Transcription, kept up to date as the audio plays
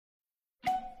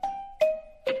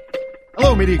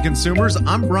Hello, media consumers.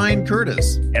 I'm Brian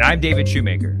Curtis. And I'm David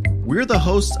Shoemaker. We're the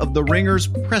hosts of the Ringer's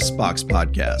Press Box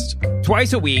podcast.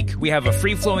 Twice a week, we have a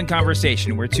free-flowing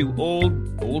conversation where two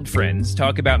old friends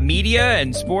talk about media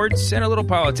and sports and a little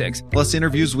politics. Plus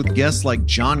interviews with guests like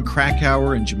John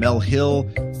Krakauer and Jamel Hill.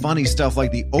 Funny stuff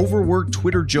like the overworked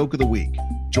Twitter joke of the week.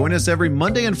 Join us every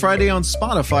Monday and Friday on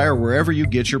Spotify or wherever you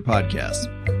get your podcasts.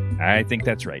 I think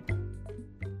that's right.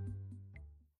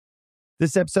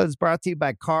 This episode is brought to you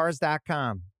by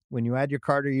Cars.com. When you add your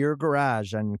car to your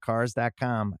garage on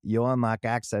Cars.com, you'll unlock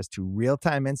access to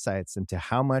real-time insights into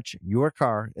how much your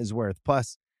car is worth.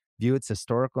 Plus, view its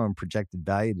historical and projected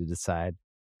value to decide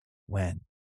when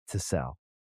to sell.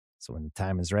 So when the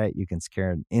time is right, you can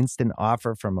secure an instant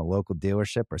offer from a local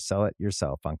dealership or sell it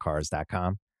yourself on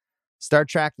Cars.com. Start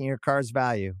tracking your car's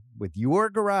value with your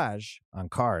garage on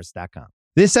Cars.com.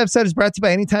 This episode is brought to you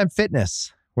by Anytime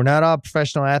Fitness. We're not all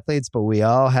professional athletes, but we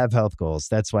all have health goals.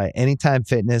 That's why Anytime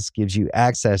Fitness gives you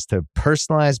access to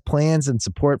personalized plans and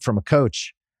support from a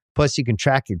coach. Plus, you can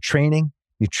track your training,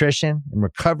 nutrition, and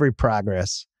recovery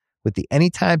progress with the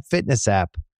Anytime Fitness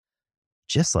app,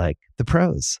 just like the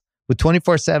pros. With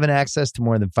 24/7 access to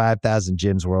more than 5,000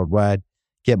 gyms worldwide,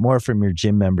 get more from your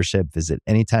gym membership. Visit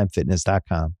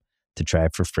anytimefitness.com to try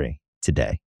it for free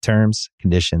today. Terms,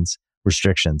 conditions,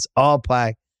 restrictions all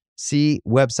apply. See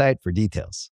website for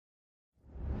details.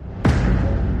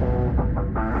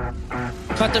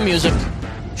 Cut the music.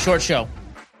 Short show.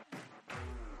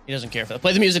 He doesn't care for that.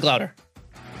 Play the music louder.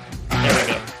 There we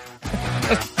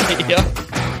go.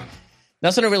 Yeah.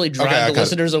 Nothing to really drive the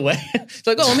listeners away. It's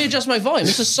like, oh, let me adjust my volume.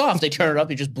 This is soft. They turn it up.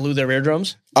 They just blew their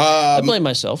eardrums. I blame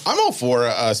myself. I'm all for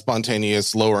a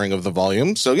spontaneous lowering of the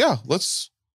volume. So yeah, it's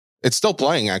still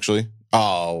playing actually.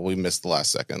 Oh, we missed the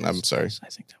last second. I'm sorry. I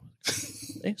think that was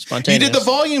spontaneous. You did the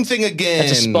volume thing again.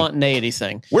 That's a spontaneity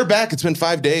thing. We're back. It's been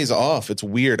 5 days off. It's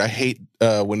weird. I hate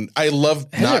when I love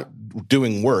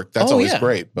doing work. That's always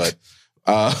great. But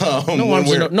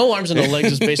no arms and no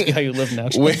legs is basically how you live now.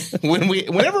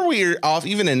 Whenever we're off,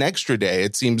 even an extra day,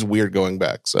 it seems weird going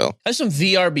back. So I have some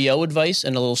VRBO advice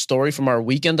and a little story from our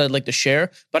weekend I'd like to share.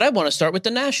 But I want to start with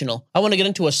the National. I want to get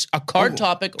into a card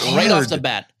topic right off the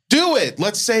bat. Do it.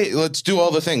 Let's do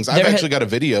all the things. I've actually got a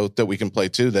video that we can play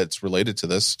too that's related to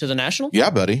this. To the National? Yeah,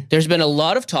 buddy. There's been a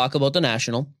lot of talk about the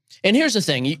National. And here's the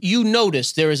thing. You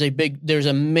notice there's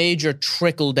a major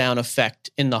trickle-down effect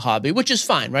in the hobby, which is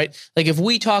fine, right? Like if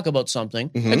we talk about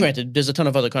something, and granted, there's a ton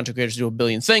of other content creators who do a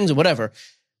billion things and whatever.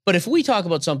 But if we talk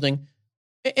about something,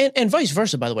 and vice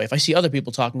versa, by the way, if I see other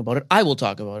people talking about it, I will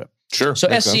talk about it. Sure. So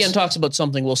SCN talks about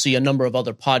something, we'll see a number of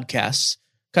other podcasts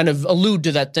kind of allude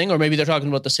to that thing, or maybe they're talking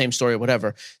about the same story or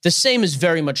whatever. The same is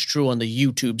very much true on the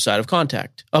YouTube side of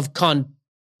content. Contact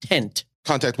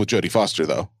with Jodie Foster,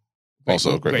 though.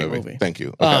 Also a great movie. Thank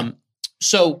you. Okay.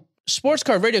 So Sports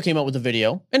Card Radio came out with a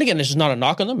video. And again, this is not a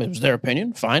knock on them. It was their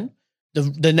opinion. Fine.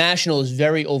 The National is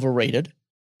very overrated.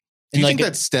 Do you think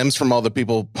that stems from all the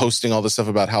people posting all this stuff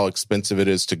about how expensive it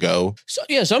is to go? So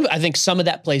I think some of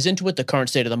that plays into it, the current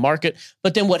state of the market.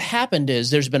 But then what happened is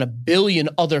there's been a billion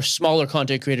other smaller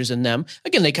content creators in them.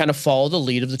 Again, they kind of follow the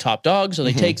lead of the top dog. So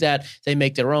they take that, they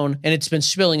make their own. And it's been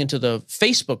spilling into the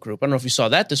Facebook group. I don't know if you saw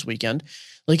that this weekend.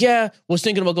 Like, yeah, was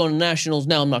thinking about going to Nationals.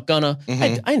 Now I'm not gonna.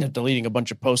 I ended up deleting a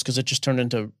bunch of posts because it just turned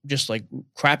into just like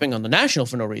crapping on the National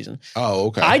for no reason. Oh,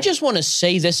 okay. I just want to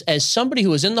say this as somebody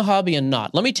who is in the hobby and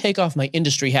not. Let me take off my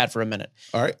industry hat for a minute.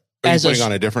 All right. Are you putting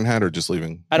on a different hat or just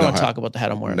leaving? I don't want to talk about the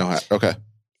hat I'm wearing. No hat. Okay.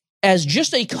 As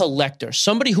just a collector,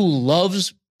 somebody who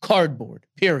loves cardboard,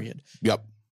 period. Yep.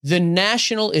 The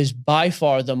National is by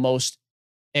far the most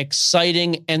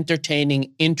exciting,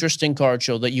 entertaining, interesting card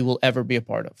show that you will ever be a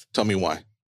part of. Tell me why.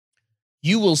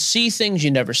 You will see things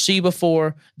you never see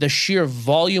before. The sheer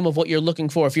volume of what you're looking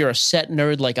for. If you're a set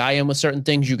nerd like I am with certain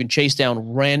things, you can chase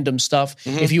down random stuff.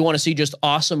 If you want to see just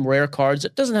awesome, rare cards,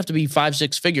 it doesn't have to be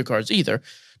 5-6 figure cards either.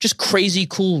 Just crazy,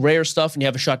 cool, rare stuff, and you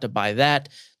have a shot to buy that.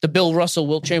 The Bill Russell,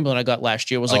 Wilt Chamberlain I got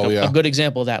last year was like a good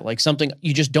example of that. Like something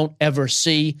you just don't ever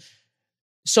see.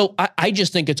 So I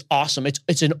just think it's awesome.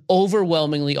 It's an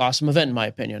overwhelmingly awesome event, in my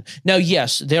opinion. Now,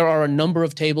 yes, there are a number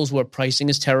of tables where pricing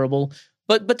is terrible.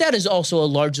 But that is also a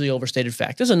largely overstated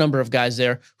fact. There's a number of guys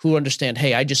there who understand,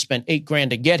 hey, I just spent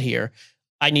 $8,000 to get here.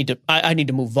 I need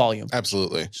to move volume.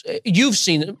 Absolutely. You've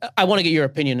seen, I want to get your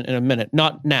opinion in a minute,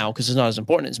 not now because it's not as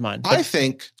important as mine. I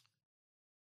think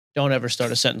Don't ever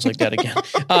start a sentence like that again.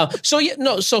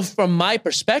 So from my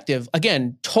perspective,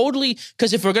 again, totally,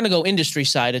 because if we're going to go industry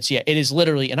side, it is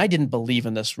literally, and I didn't believe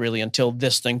in this really until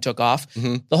this thing took off.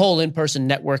 Mhm. The whole in-person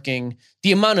networking,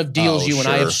 the amount of deals you and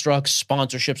I have struck,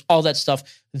 sponsorships, all that stuff,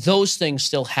 those things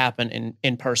still happen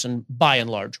in person by and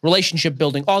large. Relationship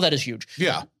building, all that is huge.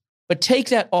 Yeah. But take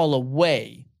that all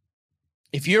away.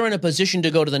 If you're in a position to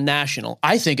go to the National,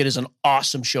 I think it is an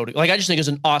awesome show. I just think it's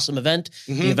an awesome event.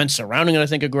 The events surrounding it, I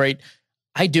think, are great.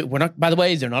 We're not, by the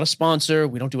way, they're not a sponsor.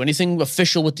 We don't do anything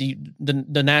official with the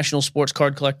National Sports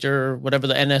Card Collector, whatever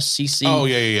the NSCC. Oh,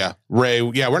 yeah. Ray,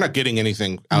 yeah, we're not getting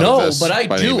anything out of this. No, but I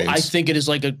by any do. means. I think it is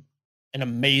like an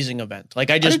amazing event.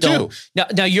 Like, I just don't.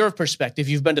 Now, your perspective,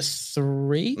 you've been to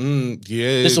 3?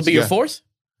 Yeah. This will be your 4th?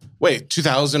 Wait,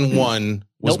 2001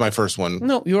 was my first one.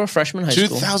 No, you were a freshman in high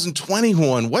school.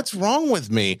 2021. What's wrong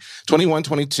with me? 21,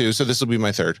 22. So this will be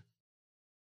my third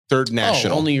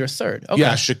national. Only your 3rd. Okay.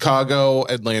 Yeah, Chicago,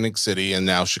 Atlantic City, and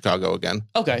now Chicago again.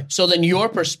 Okay. So then your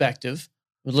perspective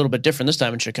was a little bit different this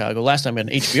time in Chicago. Last time we had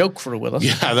an HBO crew with us.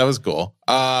 Yeah, that was cool.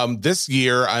 This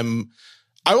year, I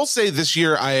will say this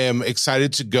year I am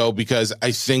excited to go because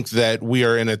I think that we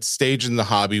are in a stage in the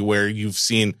hobby where you've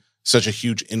seen such a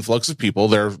huge influx of people.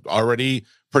 They're already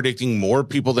predicting more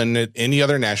people than at any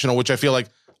other national, which I feel like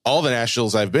all the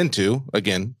nationals I've been to,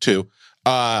 again,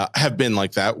 have been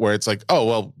like that, where it's like, oh,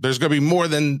 well, there's going to be more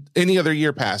than any other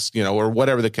year past, or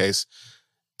whatever the case.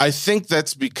 I think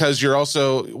that's because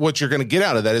what you're going to get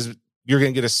out of that is you're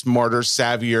going to get a smarter,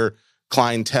 savvier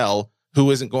clientele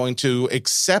who isn't going to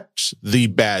accept the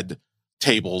bad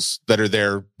tables that are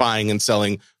there buying and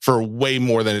selling for way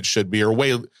more than it should be, or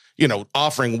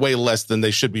offering way less than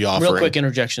they should be offering. Real quick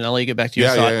interjection. I'll let you get back to your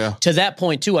thought. Yeah. To that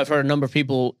point, too, I've heard a number of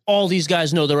people, all these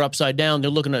guys know they're upside down.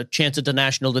 They're looking at a chance at the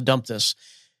National to dump this.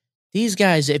 These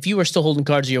guys, if you were still holding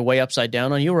cards you're way upside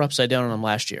down on, you were upside down on them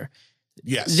last year.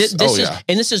 Yes.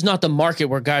 This is not the market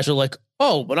where guys are like,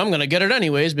 oh, but I'm going to get it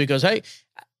anyways because, hey,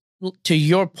 to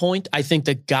your point, I think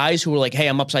the guys who are like, hey,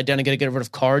 I'm upside down and got to get rid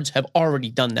of cards have already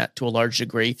done that to a large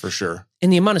degree. For sure.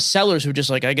 And the amount of sellers who are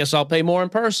just like, I guess I'll pay more in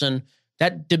person,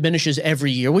 that diminishes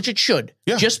every year, which it should.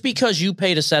 Yeah. Just because you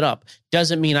pay to set up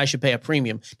doesn't mean I should pay a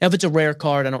premium. Now, if it's a rare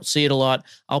card, I don't see it a lot,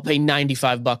 I'll pay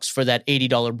 $95 for that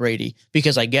 $80 Brady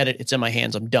because I get it. It's in my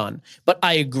hands. I'm done. But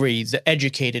I agree, the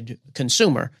educated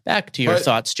consumer. Back to your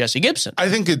thoughts, Jesse Gibson. I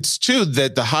think it's too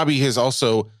that the hobby has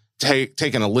also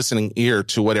taken a listening ear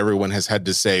to what everyone has had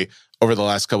to say over the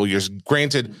last couple of years.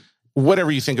 Granted,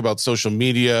 whatever you think about social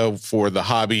media for the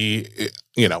hobby,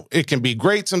 it can be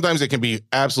great. Sometimes it can be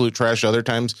absolute trash other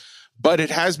times, but it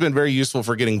has been very useful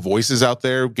for getting voices out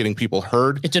there, getting people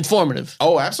heard. It's informative.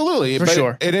 Oh, absolutely. For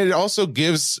sure. And it also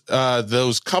gives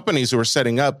those companies who are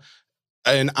setting up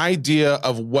an idea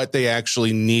of what they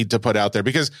actually need to put out there,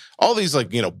 because all these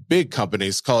big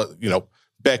companies, call it,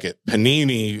 Beckett,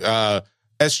 Panini,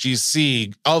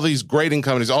 SGC, all these grading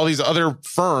companies, all these other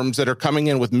firms that are coming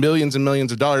in with millions and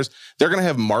millions of dollars, they're going to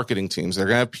have marketing teams. They're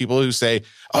going to have people who say,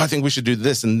 oh, I think we should do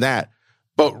this and that.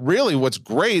 But really what's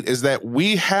great is that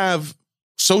we have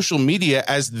social media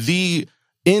as the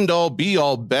end-all,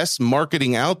 be-all, best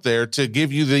marketing out there to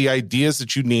give you the ideas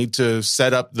that you need to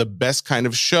set up the best kind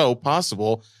of show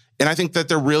possible. And I think that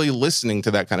they're really listening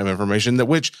to that kind of information,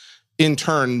 which in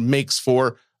turn makes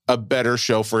for a better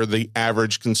show for the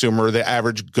average consumer, the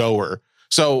average goer.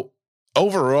 So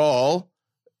overall,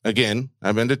 again,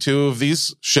 I've been to 2 of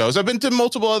these shows. I've been to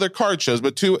multiple other card shows,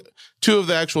 but two of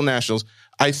the actual nationals.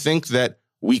 I think that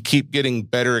we keep getting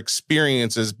better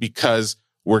experiences because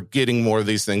we're getting more of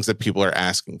these things that people are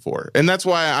asking for. And that's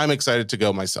why I'm excited to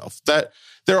go myself. That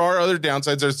there are other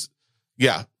downsides.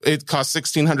 It costs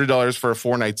 $1,600 for a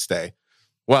 4-night stay.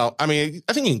 Well, I mean,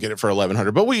 I think you can get it for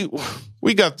 $1,100, but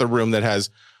we got the room that has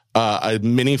a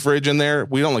mini fridge in there.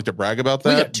 We don't like to brag about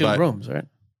that. We got 2 rooms, right?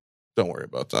 Don't worry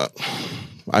about that.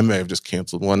 I may have just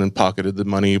canceled one and pocketed the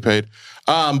money you paid.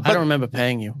 I don't remember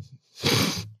paying you.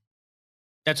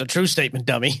 That's a true statement,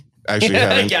 dummy. Actually,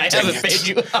 I haven't paid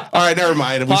you. All right, never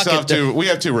mind. We still have 2. We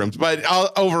have 2 rooms, but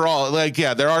overall,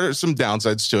 there are some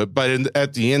downsides to it. But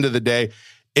at the end of the day,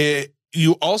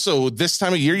 you also, this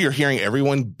time of year, you're hearing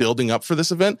everyone building up for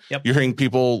this event. Yep. You're hearing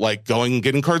people going and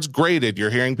getting cards graded.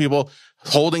 You're hearing people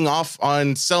holding off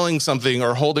on selling something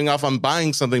or holding off on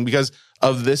buying something because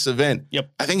of this event.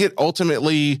 Yep. I think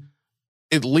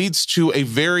it leads to a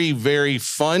very, very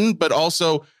fun, but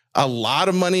also a lot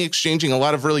of money exchanging, a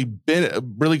lot of really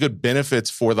good benefits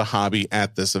for the hobby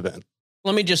at this event.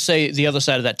 Let me just say the other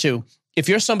side of that too. If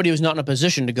you're somebody who's not in a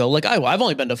position to go, like I've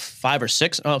only been to 5 or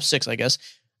 6, 6, I guess.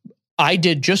 I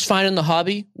did just fine in the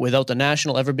hobby without the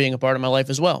national ever being a part of my life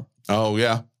as well. Oh,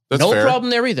 yeah. That's no fair. problem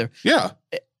there either. Yeah.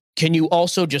 Can you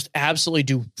also just absolutely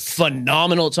do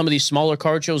phenomenal at some of these smaller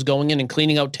card shows, going in and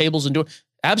cleaning out tables and doing?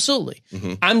 Absolutely.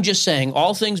 Mm-hmm. I'm just saying,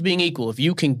 all things being equal, if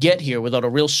you can get here without a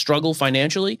real struggle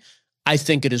financially, I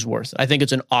think it is worth it. I think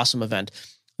it's an awesome event.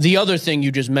 The other thing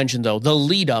you just mentioned, though, the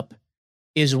lead up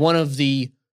is one of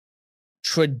the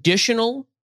traditional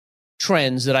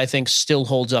trends that I think still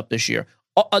holds up this year.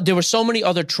 There were so many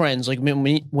other trends, like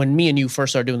when me and you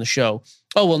first started doing the show.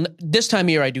 Oh, well, this time of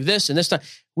year I do this, and this time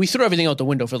we threw everything out the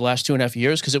window for the last 2.5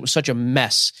 years because it was such a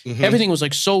mess. Mm-hmm. Everything was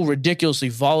like so ridiculously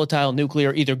volatile,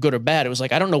 nuclear, either good or bad. It was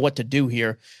like, I don't know what to do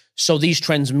here. So these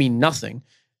trends mean nothing.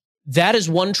 That is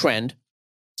one trend.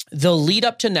 The lead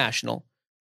up to National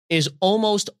is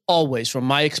almost always, from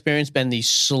my experience, been the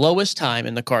slowest time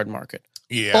in the card market.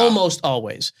 Yeah. Almost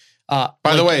always.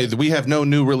 By the way, we have no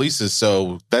new releases,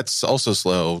 so that's also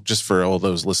slow, just for all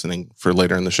those listening for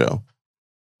later in the show.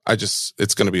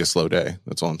 It's going to be a slow day.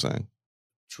 That's all I'm saying.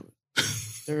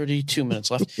 32 minutes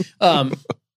left.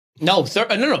 No,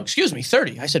 excuse me,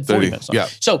 30. I said 40 minutes left.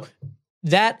 Yeah. So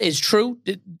that is true.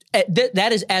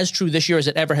 That is as true this year as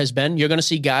it ever has been. You're going to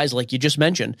see guys, like you just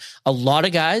mentioned, a lot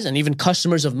of guys and even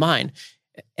customers of mine.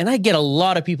 And I get a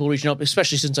lot of people reaching out,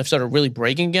 especially since I've started really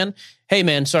breaking again. Hey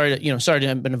man, sorry to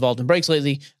have been involved in breaks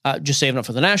lately. Just saving up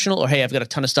for the National, or hey, I've got a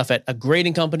ton of stuff at a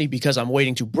grading company because I'm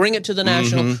waiting to bring it to the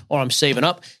National, or I'm saving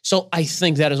up. So I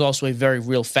think that is also a very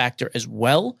real factor as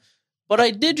well. But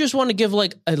I did just want to give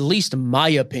at least my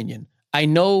opinion. I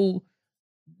know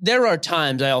there are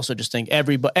times I also just think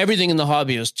everything in the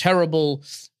hobby is terrible,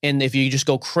 and if you just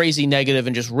go crazy negative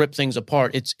and just rip things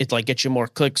apart, it's like gets you more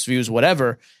clicks, views,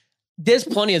 whatever. There's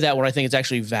plenty of that where I think it's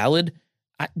actually valid.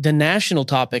 The National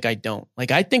topic, I don't.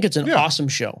 I think it's an awesome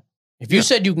show. If you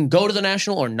said you can go to the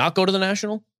National or not go to the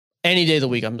National, any day of the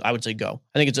week, I would say go.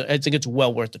 I think it's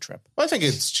well worth the trip. Well, I think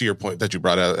it's to your point that you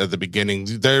brought out at the beginning.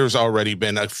 There's already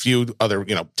been a few other,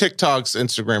 TikToks,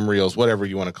 Instagram Reels, whatever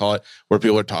you want to call it, where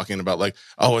people are talking about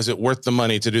is it worth the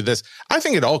money to do this? I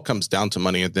think it all comes down to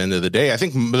money at the end of the day. I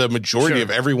think the majority of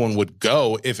everyone would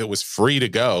go if it was free to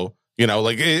go.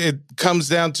 It comes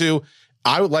down to,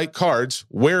 I would like cards.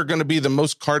 We're going to be the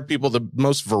most card people, the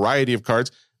most variety of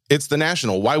cards. It's the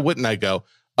National. Why wouldn't I go?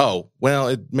 Oh, well,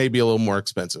 it may be a little more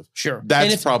expensive. Sure.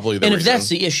 That's probably the reason. And if that's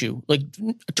the issue,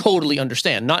 totally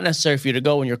understand. Not necessary for you to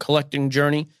go in your collecting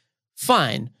journey.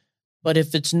 Fine. But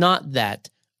if it's not that,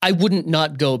 I wouldn't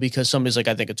not go because somebody's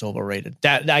I think it's overrated.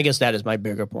 I guess that is my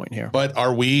bigger point here. But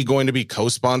are we going to be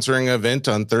co-sponsoring an event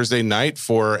on Thursday night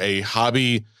for a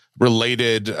hobby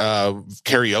related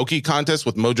karaoke contest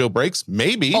with Mojo Breaks?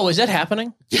 Maybe. Oh, is that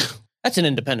happening? Yeah. That's an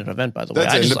independent event, by the way.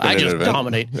 I just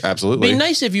dominate. Absolutely. It'd be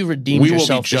nice if you redeemed yourself.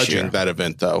 We will be judging that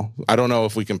event, though. I don't know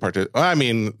if we can participate. I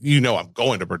mean, I'm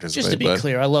going to participate. Just to be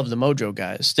clear, I love the Mojo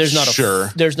guys. There's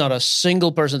not a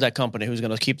single person at that company who's going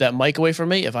to keep that mic away from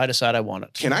me if I decide I want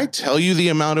it. Can I tell you the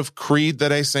amount of Creed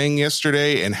that I sang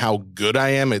yesterday and how good I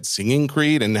am at singing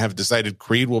Creed, and have decided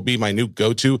Creed will be my new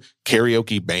go-to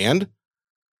karaoke band?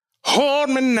 Hold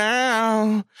me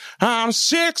now. I'm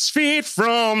 6 feet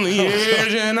from the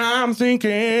edge, and I'm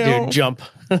thinking. Dude, jump.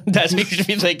 That's what you should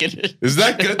be thinking. Is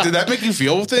that good? Did that make you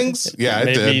feel things? Yeah, it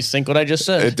did. Maybe think what I just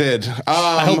said. It did.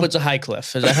 I hope it's a high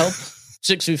cliff. Does that help?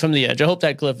 6 feet from the edge. I hope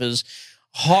that cliff is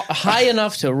high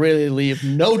enough to really leave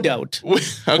no doubt.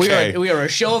 Okay. We are a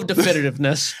show of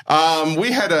definitiveness.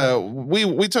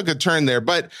 We took a turn there,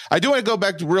 but I do want to go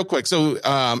back to real quick. So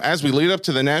as we lead up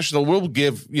to the National, we'll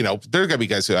give, there are going to be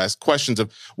guys who ask questions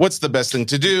of what's the best thing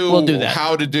to do, we'll do that.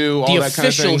 How to do, all that kind of thing. The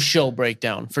official show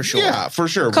breakdown, for sure. Yeah, for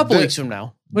sure. A couple weeks from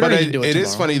now. It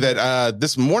is funny that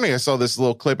this morning I saw this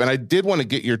little clip, and I did want to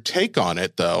get your take on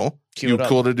it, though. You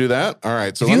cool to do that? All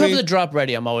right. So if you have the drop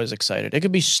ready, I'm always excited. It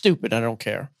could be stupid. I don't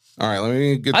care. All right. Let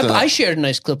me get I shared a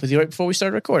nice clip with you right before we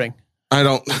started recording. I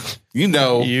don't,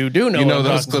 You do know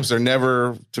those clips are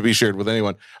never to be shared with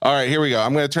anyone. All right, here we go.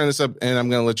 I'm going to turn this up, and I'm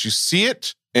going to let you see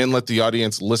it and let the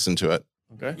audience listen to it.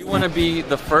 Okay. You want to be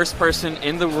the first person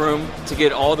in the room to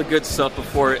get all the good stuff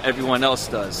before everyone else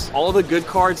does. All the good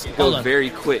cards go very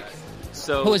quick.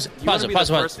 So who is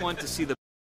first one to see the.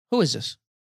 Who is this?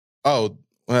 Oh,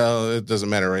 well, it doesn't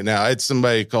matter right now. It's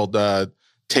somebody called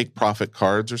Take Profit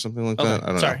Cards or something like that.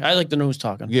 I don't know. I like to know who's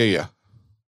talking. Yeah.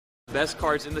 Best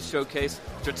cards in the showcase,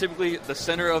 which are typically the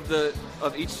center of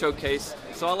each showcase.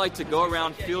 So I like to go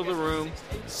around, feel the room,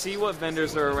 see what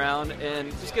vendors are around,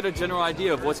 and just get a general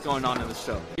idea of what's going on in the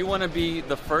show. You want to be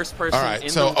the first person. All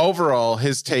right. So overall,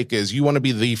 his take is you want to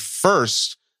be the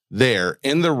first there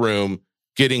in the room,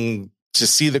 getting to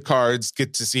see the cards,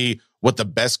 get to see what the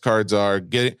best cards are.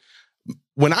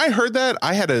 When I heard that,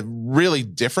 I had a really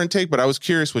different take, but I was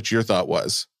curious what your thought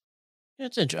was.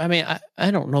 It's interesting. I mean,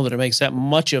 I don't know that it makes that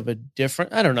much of a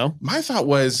difference. I don't know. My thought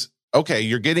was, okay,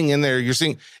 you're getting in there. You're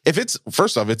seeing if it's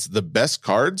first off, it's the best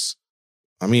cards.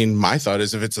 I mean, my thought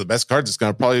is if it's the best cards, it's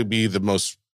going to probably be the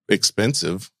most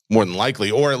expensive, more than likely,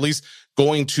 or at least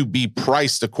going to be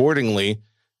priced accordingly.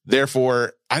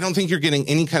 Therefore, I don't think you're getting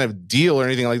any kind of deal or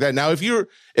anything like that. Now,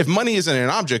 if money isn't an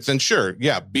object, then sure,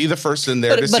 yeah, be the first in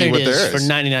there to see what there is. For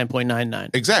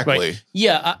 99.99. Exactly. Right?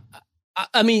 Yeah.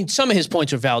 I mean, some of his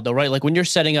points are valid though, right? Like when you're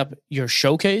setting up your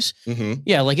showcase,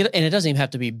 yeah, like and it doesn't even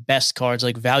have to be best cards,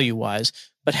 like value wise,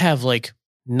 but have like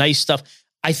nice stuff.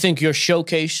 I think your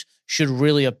showcase should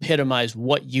really epitomize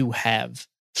what you have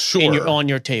on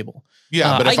your table.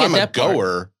 Yeah, but if I'm a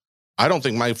goer, I don't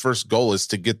think my first goal is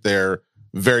to get there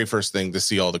very first thing to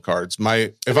see all the cards.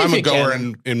 If I'm a goer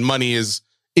and money is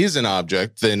an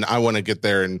object, then I want to get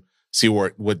there and see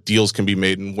what deals can be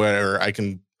made and where I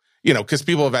can. Because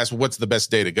people have asked, what's the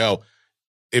best day to go?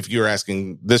 If you're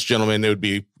asking this gentleman, it would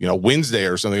be, Wednesday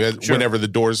or something, whenever the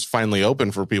doors finally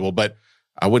open for people. But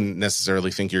I wouldn't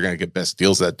necessarily think you're going to get best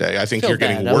deals that day. I think you're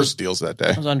getting worse deals that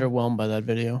day. I was underwhelmed by that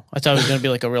video. I thought it was going to be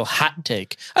like a real hot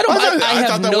take. I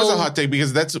thought that was a hot take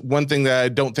because that's one thing that I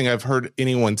don't think I've heard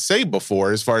anyone say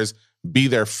before as far as be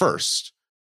there first.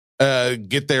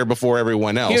 Get there before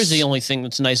everyone else. Here's the only thing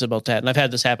that's nice about that, and I've had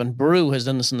this happen. Brew has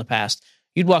done this in the past.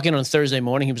 You'd walk in on Thursday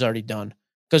morning, he was already done.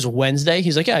 Because Wednesday,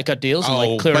 he's like, yeah, I cut deals.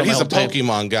 And but he's a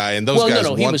Pokemon guy, and those guys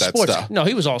want that stuff. No,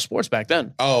 he was all sports back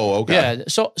then. Oh, okay. Yeah,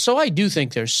 so I do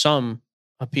think there's some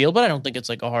appeal, but I don't think it's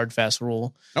like a hard, fast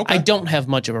rule. Okay. I don't have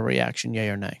much of a reaction, yay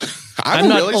or nay. I'm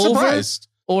not really surprised.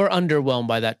 Or underwhelmed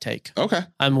by that take. Okay.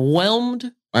 I'm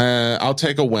whelmed. I'll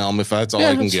take a whelm if that's all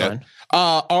I can get. Fine.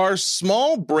 Are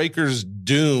small breakers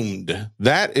doomed?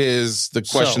 That is the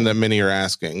question that many are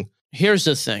asking. Here's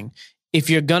the thing. If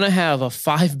you're going to have a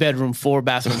 5-bedroom,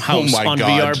 4-bathroom house on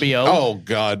God. VRBO, oh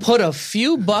God, put a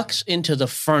few bucks into the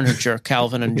furniture,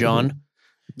 Calvin and John.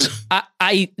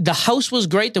 The house was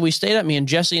great that we stayed at, me and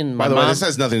Jesse and my mom. By the way, this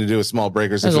has nothing to do with small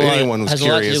breakers. If anyone was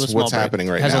curious what's happening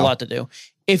right now. Has a lot to do.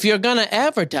 If you're going to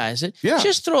advertise it,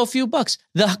 just throw a few bucks.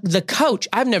 The couch,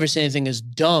 I've never seen anything as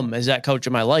dumb as that couch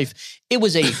in my life. It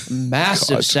was a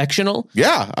massive sectional.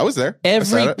 Yeah, I was there.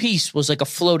 Every piece was like a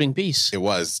floating piece. It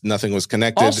was. Nothing was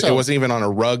connected. Also, it wasn't even on a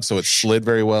rug, so it slid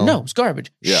very well. No, it was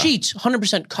garbage. Yeah. Sheets,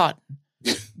 100% cotton.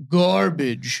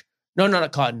 Garbage. No,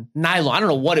 not cotton. Nylon. I don't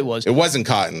know what it was. It wasn't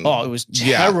cotton. Oh, it was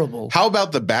terrible. How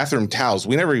about the bathroom towels?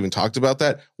 We never even talked about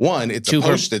that. One, it's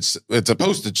a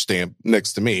postage stamp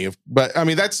next to me. But I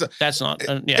mean, that's not.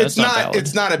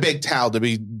 It's not a big towel, to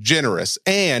be generous.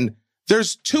 And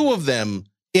there's 2 of them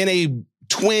in a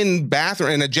twin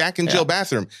bathroom, in a Jack and Jill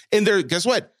bathroom. And there, guess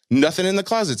what? Nothing in the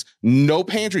closets. No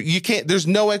pantry. There's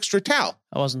no extra towel.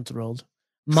 I wasn't thrilled.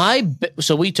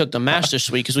 So we took the master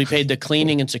suite because we paid the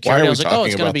cleaning and security. I was like,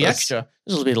 it's going to be extra.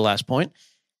 This will be the last point.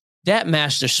 That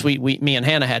master suite me and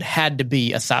Hannah had to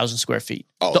be 1,000 square feet.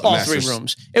 All 3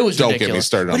 rooms. It was ridiculous. Don't get me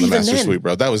started on the master suite,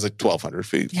 bro. That was like 1,200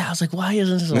 feet. Yeah, I was like, why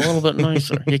isn't this a little bit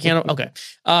nicer? You can't. Okay.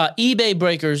 eBay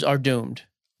breakers are doomed.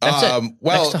 That's it.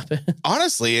 Well,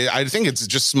 honestly, I think it's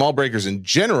just small breakers in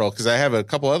general because I have a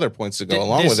couple other points to go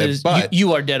along with it. But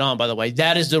you are dead on, by the way.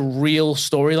 That is the real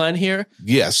storyline here.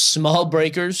 Yes. Small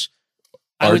breakers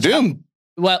are doomed.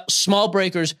 Well, small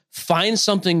breakers, find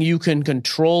something you can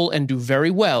control and do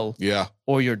very well. Yeah.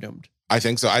 Or you're doomed. I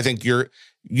think so. I think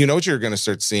you know what you're going to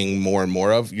start seeing more and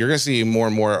more of? You're going to see more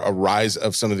and more a rise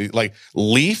of some of the, like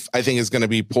Leaf, I think is going to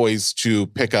be poised to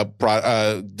pick up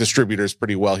distributors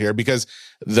pretty well here because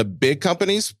the big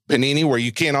companies, Panini, where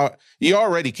you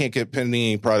already can't get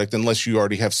Panini product unless you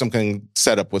already have something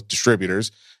set up with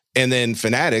distributors. And then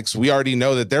Fanatics, we already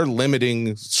know that they're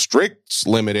strict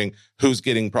limiting who's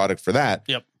getting product for that.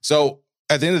 Yep. So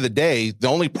at the end of the day, the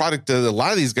only product that a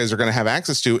lot of these guys are going to have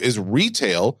access to is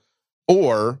retail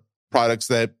or products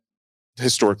that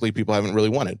historically people haven't really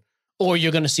wanted. Or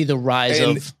you're going to see the rise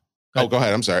of... Go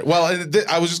ahead. I'm sorry. Well,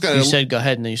 I was just going to... You said go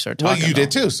ahead and then you start talking. Well, you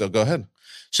did too, so go ahead.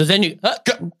 So then you're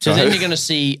going to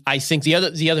see, I think the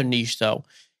other niche though,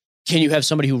 can you have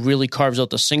somebody who really carves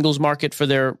out the singles market for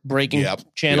their breaking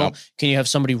channel? Yep. Can you have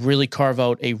somebody really carve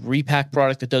out a repack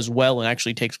product that does well and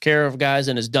actually takes care of guys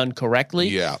and is done correctly?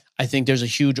 Yeah. I think there's a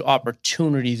huge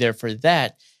opportunity there for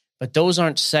that, but those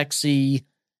aren't sexy.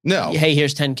 No. Hey,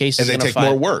 here's 10 cases. And they take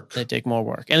more work. They take more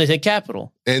work. And they take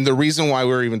capital. And the reason why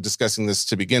we're even discussing this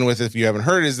to begin with, if you haven't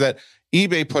heard, is that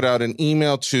eBay put out an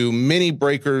email to many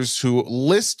breakers who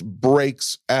list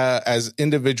breaks as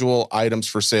individual items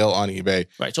for sale on eBay.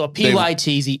 Right. So a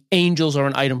PYT, the Angels are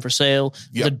an item for sale.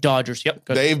 Yep. The Dodgers. Yep.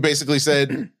 Good. They've basically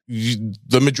said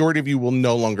the majority of you will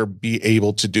no longer be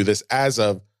able to do this as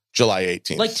of July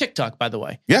 18th. Like TikTok, by the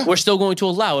way. Yeah. We're still going to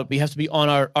allow it. We have to be on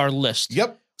our list.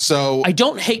 Yep. So I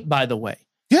don't hate, by the way.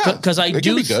 yeah, Because I it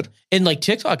do. can be good. And like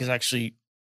TikTok has actually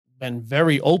been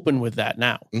very open with that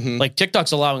now. Mhm. Like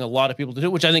TikTok's allowing a lot of people to do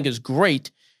it, which I think is great.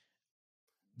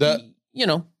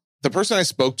 The person I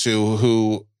spoke to,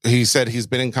 who he said he's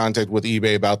been in contact with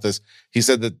eBay about this, he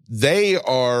said that they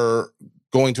are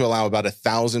going to allow about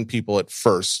 1,000 people at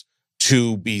first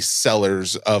to be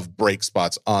sellers of break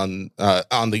spots on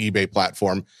the eBay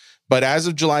platform. But as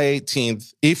of July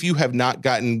 18th, if you have not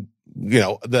gotten,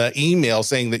 the email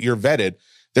saying that you're vetted,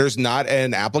 there's not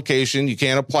an application. You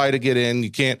can't apply to get in.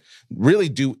 You can't really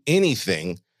do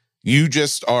anything. You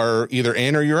just are either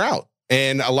in or you're out.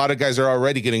 And a lot of guys are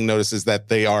already getting notices that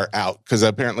they are out, because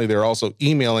apparently they're also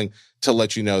emailing to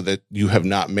let you know that you have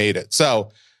not made it.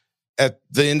 So at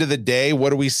the end of the day,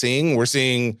 what are we seeing? We're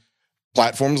seeing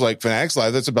platforms like Fanatics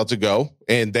Live that's about to go,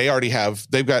 and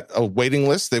they've got a waiting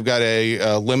list. They've got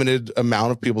a limited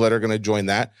amount of people that are going to join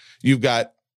that. You've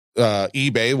got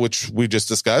eBay, which we just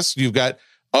discussed. You've got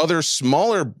other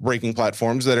smaller breaking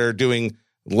platforms that are doing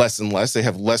less and less. They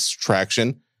have less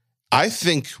traction. I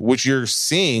think what you're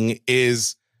seeing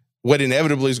is what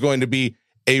inevitably is going to be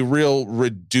a real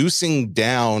reducing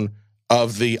down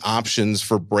of the options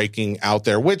for breaking out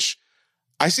there, which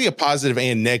I see a positive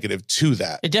and negative to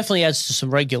that. It definitely adds to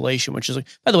some regulation, which is like,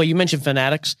 by the way, you mentioned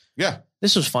Fanatics. Yeah.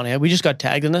 This was funny. We just got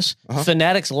tagged in this. Uh-huh.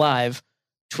 Fanatics Live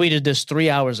tweeted this 3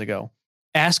 hours ago,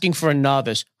 asking for a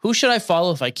novice. Who should I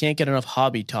follow if I can't get enough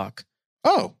hobby talk?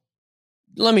 Oh,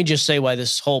 Let me just say why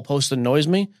this whole post annoys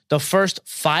me. The first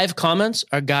 5 comments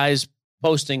are guys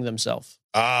posting themselves.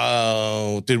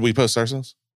 oh, did we post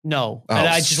ourselves? No. Oh, And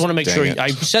I just want to make dang sure it. I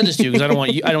said this to you because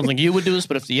I don't think you would do this,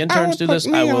 but if the interns do this,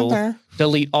 I will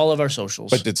delete all of our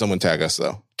socials. But did someone tag us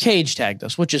though? Cage tagged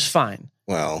us, which is fine.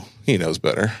 Well, he knows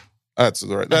better. That's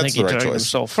the right. I That's think the he right tagged choice.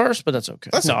 himself first, but that's okay.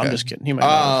 That's no, okay. I'm just kidding. He might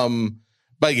not have.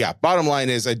 But yeah, bottom line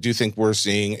is I do think we're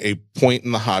seeing a point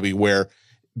in the hobby where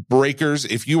breakers,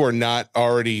 if you are not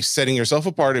already setting yourself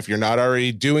apart, if you're not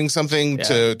already doing something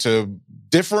to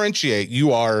differentiate, you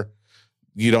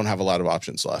don't have a lot of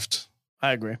options left.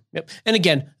 I agree. Yep. And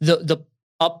again, the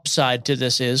upside to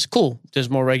this is cool. There's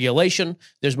more regulation.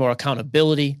 There's more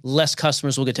accountability. Less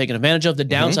customers will get taken advantage of. The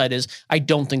downside is I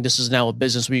don't think this is now a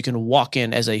business where you can walk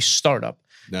in as a startup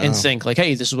and think like,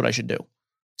 hey, this is what I should do.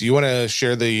 Do you want to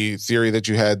share the theory that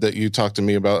you had that you talked to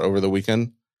me about over the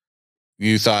weekend?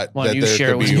 You thought Why don't that you there share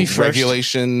it could with be me first?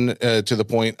 regulation to the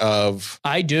point of...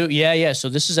 I do. Yeah. So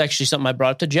this is actually something I brought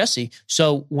up to Jesse.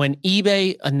 So when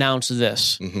eBay announced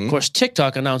this, of course,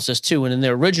 TikTok announced this too. And in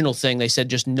their original thing, they said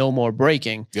just no more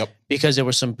breaking. Yep. Because there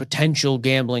were some potential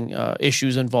gambling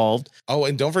issues involved. Oh,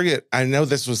 and don't forget, I know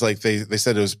this was like, they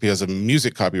said it was because of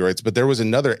music copyrights, but there was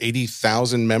another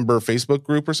 80,000 member Facebook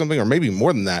group or something, or maybe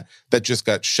more than that just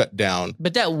got shut down.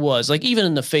 But that was like, even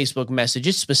in the Facebook message,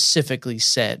 it specifically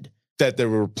said that they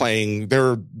were playing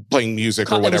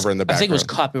music or whatever in the background. I think it was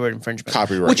copyright infringement.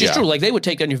 Copyright, which is yeah. true. Like they would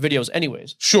take down your videos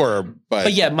anyways. Sure,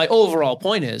 But yeah, my overall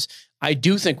point is I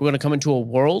do think we're going to come into a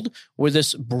world where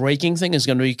this breaking thing is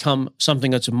going to become something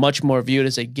that's much more viewed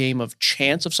as a game of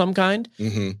chance of some kind.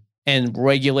 Mm-hmm. And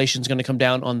regulation is going to come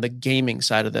down on the gaming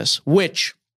side of this,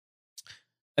 which,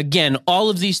 again,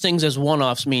 all of these things as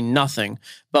one-offs mean nothing.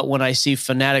 But when I see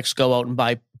Fanatics go out and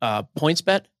buy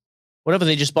PointsBet, whatever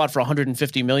they just bought for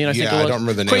 $150 million, I think it was. I don't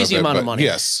remember the name Crazy of it, amount of but money.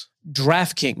 Yes.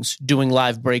 DraftKings doing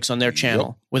live breaks on their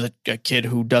channel with a kid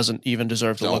who doesn't even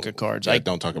deserve to look at cards.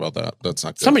 Don't talk about that. That's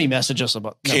not good. Somebody message us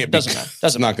about no, Can't it doesn't be- matter.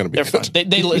 Doesn't not matter. gonna be They're good. fine.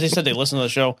 They said they listen to the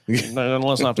show. They don't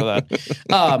listen after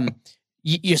that.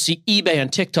 You see eBay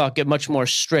and TikTok get much more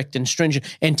strict and stringent.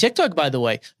 And TikTok, by the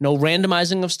way, no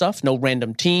randomizing of stuff, no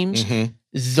random teams. Mm-hmm.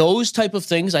 Those type of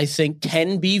things I think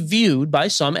can be viewed by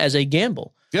some as a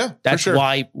gamble. Yeah, That's for sure.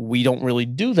 why we don't really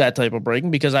do that type of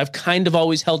breaking, because I've kind of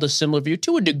always held a similar view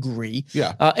to a degree.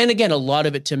 Yeah. And again, a lot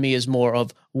of it to me is more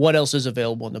of what else is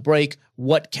available in the break?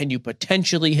 What can you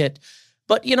potentially hit?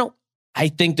 But, I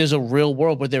think there's a real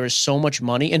world where there is so much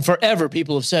money. And forever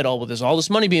people have said, oh, well, there's all this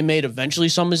money being made. Eventually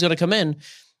somebody's going to come in.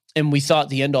 And we thought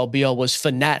the end all be all was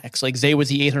Fanatics. Like they were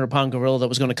the 800-pound gorilla that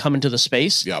was going to come into the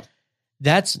space. Yep.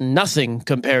 That's nothing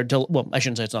compared to, well, I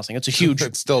shouldn't say it's nothing. It's a huge,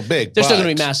 It's still big. they're still but-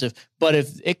 going to be massive. But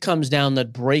if it comes down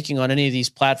that breaking on any of these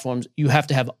platforms, you have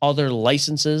to have other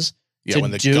licenses Yeah, to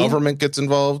when the do. government gets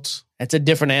involved. That's a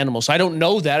different animal. So I don't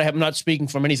know that. I'm not speaking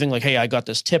from anything like, hey, I got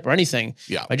this tip or anything.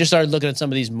 Yeah. I just started looking at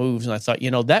some of these moves and I thought,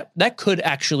 that could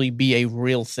actually be a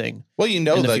real thing Well, in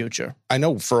the that future. I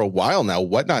know for a while now,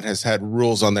 Whatnot has had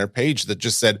rules on their page that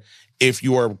just said, if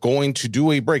you are going to do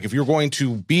a break, if you're going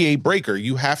to be a breaker,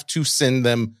 you have to send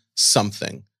them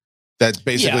something. that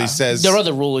basically says their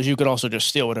other rule is you could also just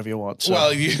steal whatever you want. So.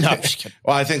 Well, No, I'm just kidding.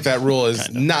 well, I think that rule is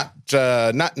not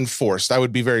enforced. I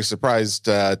would be very surprised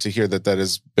to hear that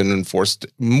has been enforced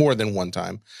more than one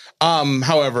time.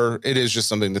 However, it is just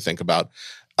something to think about.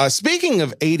 Speaking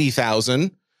of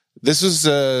 80,000, this is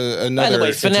another. By the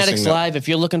way, Fanatics Live. If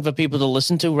you're looking for people to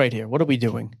listen to, right here. What are we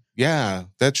doing? Yeah,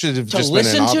 that should have just been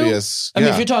an obvious. I mean,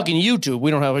 if you're talking YouTube, we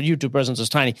don't have a YouTube presence as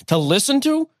tiny. To listen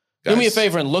to. Guys, do me a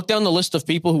favor and look down the list of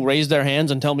people who raised their hands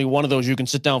and tell me one of those you can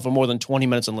sit down for more than 20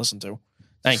 minutes and listen to.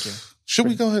 Thank you. Should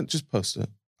we go ahead and just post it?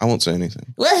 I won't say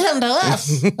anything. Listen to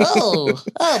us. Oh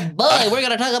boy, we're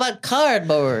going to talk about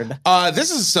cardboard.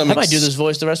 This is some. I might do this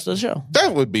voice the rest of the show.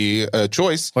 That would be a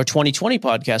choice. Or 2020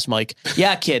 podcast, Mike.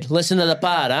 Yeah, kid, listen to the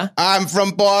pod, huh? I'm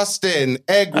from Boston.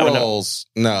 Egg rolls.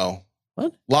 No.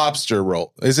 What? Lobster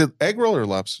roll. Is it egg roll or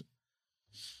lobster?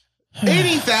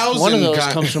 80,000. One of those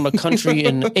comes from a country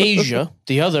in Asia.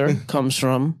 The other comes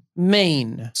from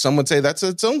Maine. Some would say that's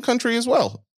its own country as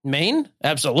well. Maine?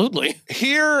 Absolutely.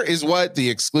 Here is what the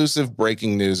exclusive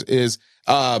breaking news is.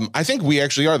 I think we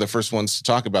actually are the first ones to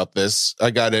talk about this. I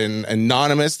got an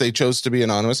anonymous. They chose to be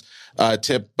anonymous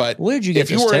tip. But where'd you get if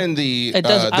this you were tip? in the,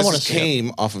 this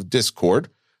came off of Discord.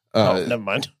 Never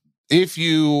mind. If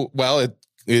you, it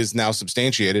is now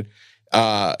substantiated.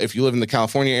 If you live in the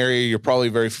California area, you're probably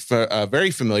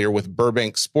very familiar with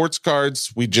Burbank Sports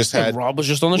Cards. We just had Rob was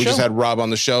just on the show. We just had Rob on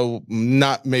the show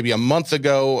not maybe a month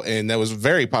ago, and that was a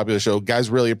very popular show. Guys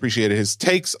really appreciated his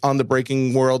takes on the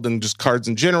breaking world and just cards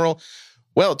in general.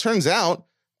 Well, it turns out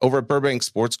over at Burbank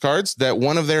Sports Cards that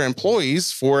one of their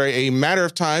employees, for a matter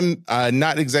of time,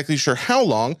 not exactly sure how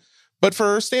long, but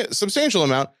for a substantial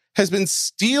amount, has been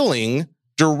stealing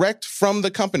direct from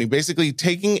the company, basically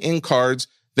taking in cards,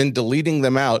 then deleting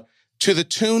them out to the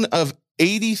tune of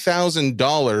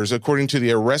 $80,000, according to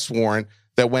the arrest warrant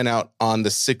that went out on the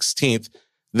 16th.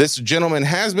 This gentleman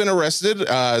has been arrested,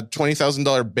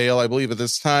 $20,000 bail, I believe, at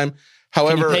this time.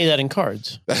 However, can you pay that in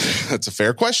cards? That's a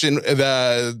fair question.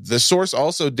 The source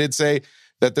also did say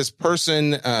that this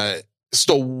person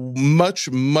stole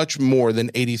much, much more than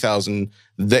 $80,000.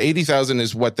 The $80,000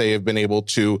 is what they have been able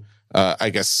to,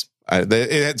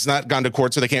 it's not gone to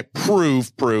court, so they can't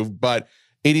prove, but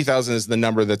 80,000 is the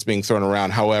number that's being thrown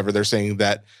around. However, they're saying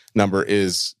that number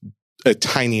is a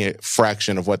tiny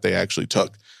fraction of what they actually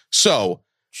took. So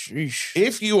sheesh.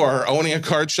 If you are owning a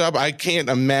card shop, I can't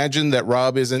imagine that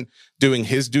Rob isn't doing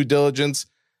his due diligence.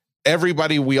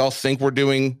 Everybody, we all think we're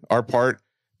doing our part,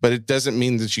 but it doesn't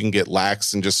mean that you can get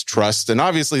lax and just trust. And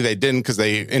obviously they didn't, because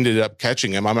they ended up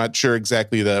catching him. I'm not sure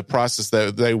exactly the process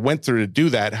that they went through to do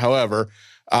that. However,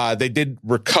 they did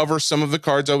recover some of the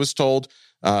cards, I was told.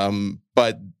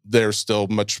 But there's still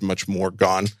much, much more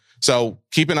gone. So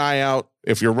keep an eye out.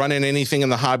 If you're running anything in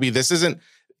the hobby, this isn't,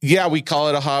 we call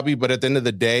it a hobby, but at the end of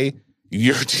the day,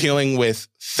 you're dealing with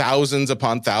thousands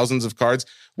upon thousands of cards.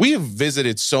 We have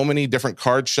visited so many different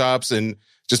card shops and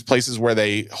just places where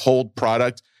they hold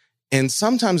product. And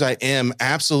sometimes I am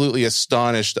absolutely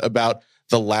astonished about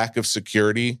the lack of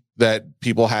security that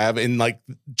people have. And like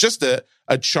just a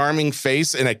charming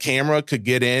face and a camera could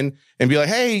get in and be like,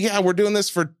 hey, yeah, we're doing this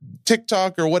for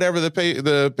TikTok or whatever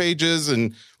the page is,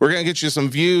 and we're going to get you some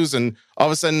views. And all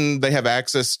of a sudden they have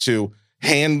access to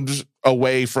hand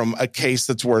away from a case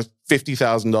that's worth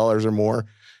 $50,000 or more.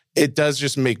 It does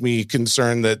just make me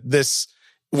concerned that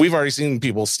we've already seen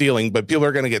people stealing, but people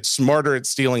are going to get smarter at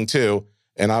stealing too.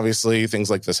 And obviously things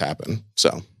like this happen.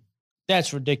 So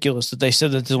that's ridiculous that they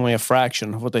said that there's only a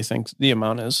fraction of what they think the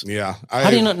amount is. Yeah. How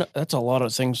do you not know? That's a lot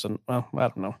of things. I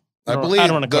don't know. I believe I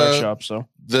don't run a card shop, so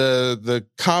the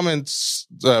comments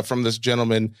from this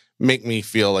gentleman make me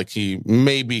feel like he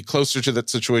may be closer to that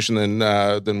situation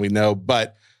than we know.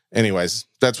 But anyways,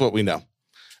 that's what we know.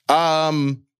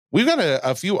 We've got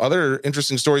a few other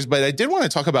interesting stories, but I did want to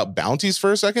talk about bounties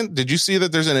for a second. Did you see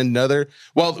that there's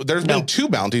been two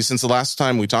bounties since the last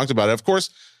time we talked about it? Of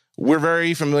course, we're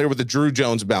very familiar with the Drew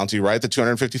Jones bounty, right? The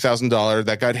 $250,000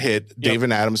 that got hit. Yep.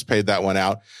 David Adams paid that one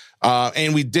out.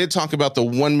 And we did talk about the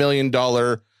 $1 million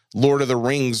Lord of the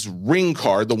Rings ring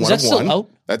card, the one of one. Still out?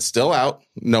 That's still out.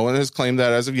 No one has claimed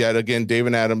that as of yet. Again,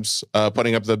 David Adams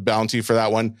putting up the bounty for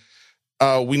that one.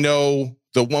 We know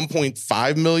the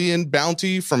 1.5 million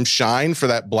bounty from Shine for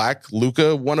that black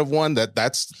Luca one of one. That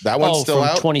one's still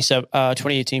out.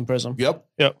 2018 Prism. Yep.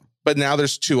 But now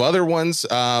there's two other ones.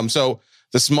 So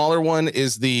the smaller one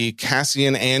is the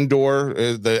Cassian Andor,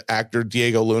 the actor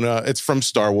Diego Luna. It's from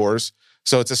Star Wars.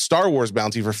 So it's a Star Wars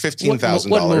bounty for $15,000.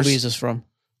 What movie is this from?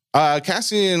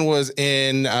 Cassian was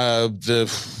in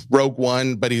the Rogue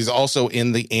One, but he's also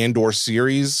in the Andor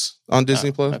series on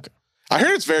Disney Plus. Okay. I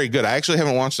heard it's very good. I actually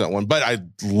haven't watched that one, but I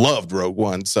loved Rogue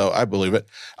One, so I believe it.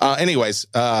 Anyways,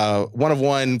 one of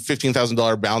one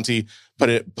 $15,000 bounty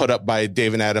put up by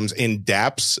David Adams in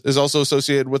DAPS is also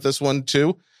associated with this one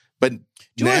too. But do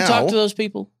you want to talk to those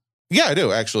people? Yeah, I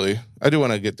do actually. I do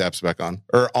want to get DAPS back on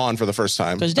for the first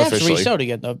time. Because DAPS reached out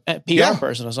again, the PR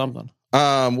person or something.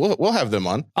 We'll have them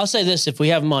on. I'll say this: if we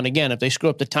have them on again, if they screw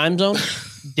up the time zone,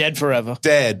 dead forever.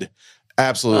 Dead.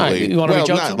 Absolutely. Right, you want to reach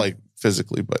out to them? Like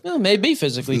physically, but maybe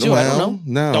physically too. I don't know.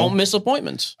 No. Don't miss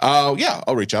appointments. Yeah,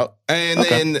 I'll reach out. And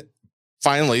then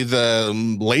finally, the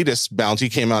latest bounty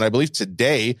came out, I believe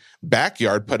today.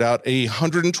 Backyard put out a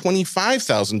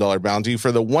 $125,000 bounty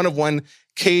for the one of one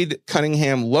Cade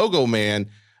Cunningham logo man.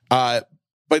 But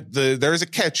there's a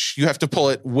catch. You have to pull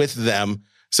it with them.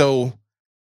 So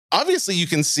obviously you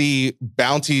can see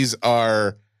bounties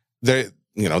they're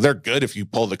good if you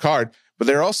pull the card, but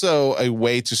they're also a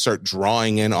way to start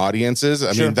drawing in audiences.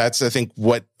 I mean, that's, I think,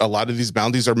 what a lot of these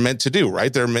bounties are meant to do,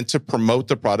 right? They're meant to promote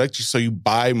the product so you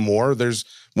buy more. There's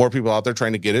more people out there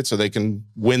trying to get it so they can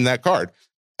win that card.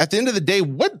 At the end of the day,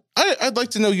 I'd like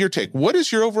to know your take. What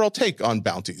is your overall take on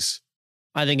bounties?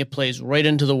 I think it plays right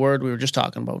into the word we were just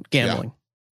talking about, gambling.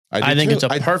 Yeah, I think it's a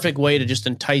perfect way to just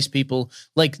entice people.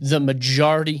 Like the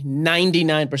majority,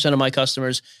 99% of my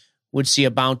customers would see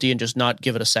a bounty and just not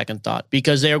give it a second thought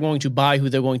because they are going to buy who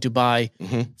they're going to buy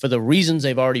for the reasons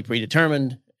they've already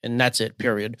predetermined, and that's it,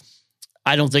 period.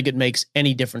 I don't think it makes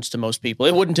any difference to most people.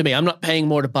 It wouldn't to me. I'm not paying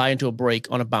more to buy into a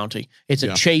break on a bounty. It's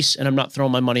a chase, and I'm not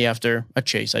throwing my money after a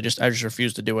chase. I just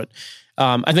refuse to do it.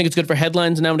 I think it's good for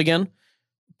headlines now and again.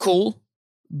 Cool.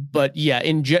 But yeah,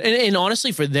 and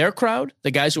honestly, for their crowd,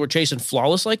 the guys who are chasing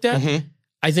flawless like that,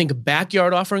 I think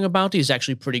Backyard offering a bounty is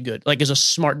actually pretty good. Like, is a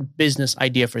smart business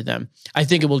idea for them. I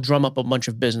think it will drum up a bunch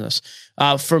of business.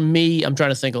 For me, I'm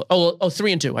trying to think.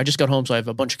 3-2. I just got home, so I have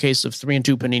a bunch of cases of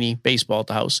 3-2 Panini baseball at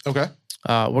the house. Okay.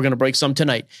 We're going to break some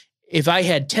tonight. If I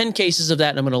had 10 cases of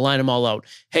that, and I'm going to line them all out.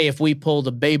 Hey, if we pull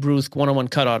the Babe Ruth 101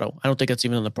 cut auto, I don't think that's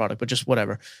even in the product, but just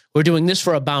whatever. We're doing this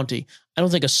for a bounty. I don't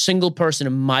think a single person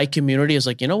in my community is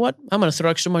like, you know what? I'm going to throw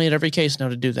extra money at every case now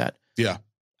to do that. Yeah.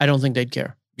 I don't think they'd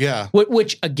care. Yeah.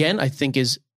 Which again, I think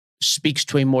speaks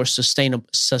to a more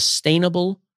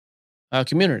sustainable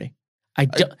community.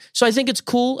 So I think it's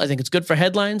cool. I think it's good for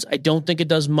headlines. I don't think it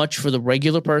does much for the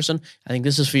regular person. I think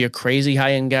this is for your crazy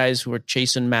high-end guys who are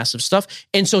chasing massive stuff.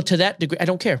 And so to that degree, I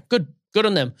don't care. Good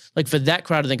on them. Like for that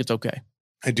crowd, I think it's okay.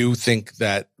 I do think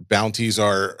that bounties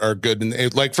are good,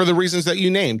 and like for the reasons that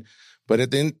you named. But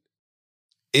at the end,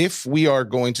 if we are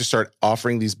going to start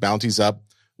offering these bounties up,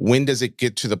 when does it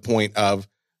get to the point of,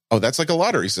 oh, that's like a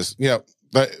lottery system? You know,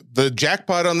 the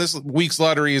jackpot on this week's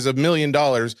lottery is $1 million.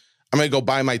 I'm going to go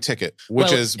buy my ticket,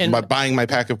 which is buying my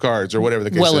pack of cards or whatever the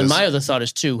case is. Well, and my other thought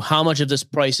is, too, how much of this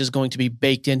price is going to be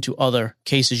baked into other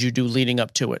cases you do leading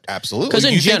up to it? Absolutely. Because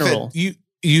in general...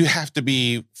 You have to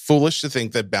be foolish to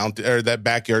think that that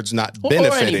Backyard's not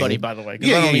benefiting. Or anybody, by the way.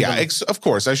 Yeah. Of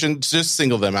course, I shouldn't just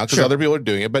single them out because other people are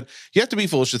doing it. But you have to be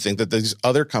foolish to think that these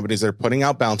other companies that are putting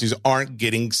out bounties aren't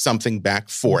getting something back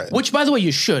for it. Which, by the way,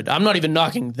 you should. I'm not even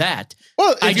knocking that.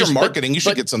 Well, if you're marketing, you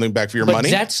should get something back for your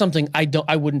money. That's something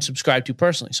I wouldn't subscribe to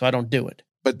personally, so I don't do it.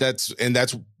 But that's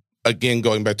again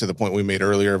going back to the point we made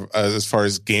earlier as far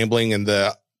as gambling and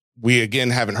we again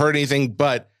haven't heard anything,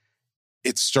 but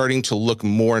it's starting to look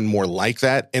more and more like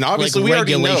that. And obviously we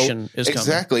already know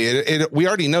exactly. We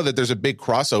already know that there's a big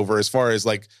crossover as far as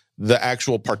like the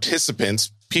actual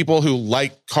participants. People who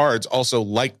like cards also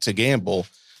like to gamble.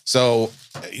 So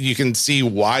you can see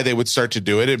why they would start to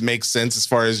do it. It makes sense as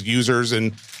far as users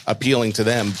and appealing to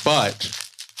them. But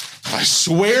I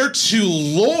swear to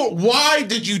Lord, why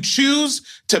did you choose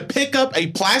to pick up a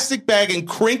plastic bag and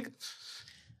crink?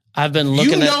 I've been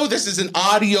looking this is an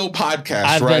audio podcast,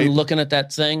 I've right? been looking at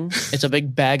that thing. It's a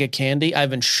big bag of candy. I've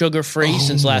been sugar-free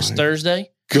since last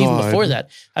Thursday. God. Even before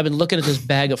that, I've been looking at this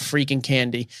bag of freaking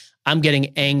candy. I'm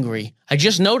getting angry. I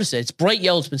just noticed it. It's bright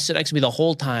yellow. It's been sitting next to me the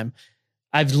whole time.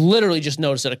 I've literally just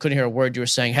noticed that I couldn't hear a word you were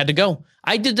saying. Had to go.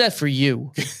 I did that for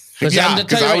you. Because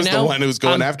I was the one who was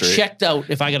going after it. Checked out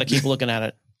if I got to keep looking at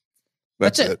it.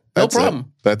 That's it. No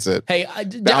problem. That's it. Hey, I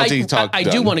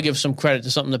do want to give some credit to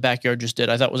something the Backyard just did.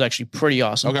 I thought was actually pretty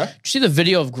awesome. Okay. Did you see the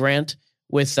video of Grant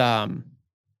with I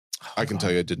can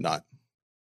tell you I did not.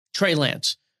 Trey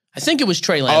Lance? I think it was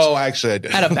Trey Lance. Oh, actually I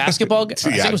did. At a basketball game.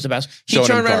 I think it was the basketball.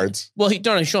 Showing him cards. Well, he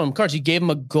don't show him cards. He gave him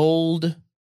a gold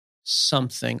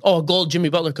something. Oh, a gold Jimmy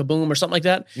Butler kaboom or something like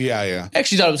that. Yeah. I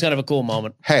actually thought it was kind of a cool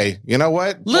moment. Hey, you know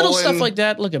what? Little stuff like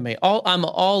that. Look at me. I'm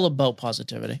all about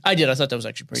positivity. I thought that was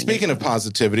actually pretty Speaking neat. of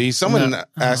positivity, someone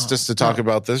asked us to talk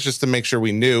about this just to make sure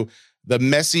we knew. The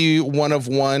messy one of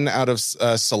one out of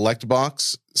Select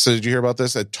Box. So did you hear about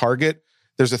this? At Target,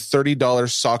 there's a $30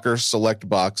 soccer Select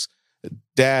Box.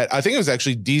 Dad, I think it was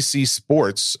actually DC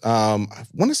Sports. I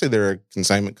want to say they're a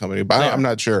consignment company, but I'm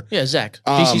not sure. Yeah, Zach,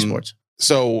 DC Sports.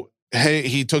 So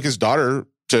he took his daughter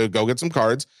to go get some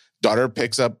cards. Daughter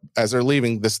picks up, as they're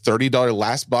leaving, this $30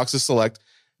 last box of Select,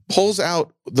 pulls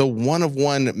out the one of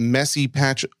one messy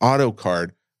patch auto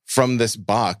card from this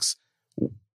box.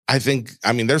 I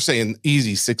mean, they're saying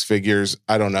easy 6 figures.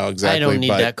 I don't know exactly. I don't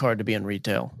need that card to be in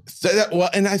retail. Well,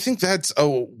 and I think that's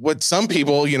what some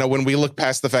people, when we look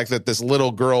past the fact that this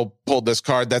little girl pulled this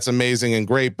card, that's amazing and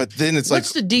great. But then it's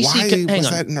what's like, the DC why was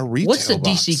that in a retail What's the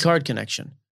box? DC card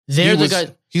connection? They're the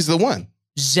guy. He's the one.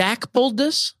 Zach pulled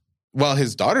this? Well,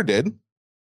 his daughter did.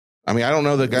 I mean, I don't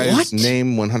know the guy's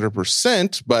name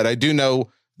 100%, but I do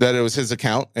know that it was his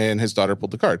account and his daughter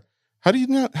pulled the card. How'd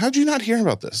you not hear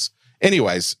about this?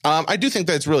 Anyways, I do think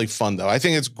that it's really fun, though. I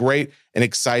think it's great and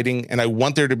exciting, and I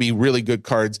want there to be really good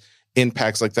cards in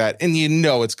packs like that. And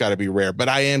it's got to be rare, but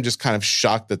I am just kind of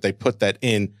shocked that they put that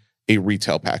in a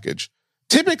retail package.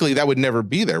 Typically, that would never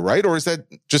be there, right? Or is that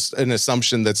just an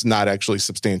assumption that's not actually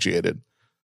substantiated?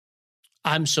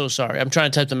 I'm so sorry. I'm trying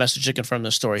to type the message to confirm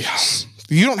this story.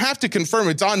 You don't have to confirm.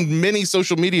 It's on many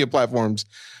social media platforms.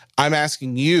 I'm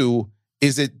asking you,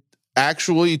 is it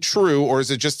actually true, or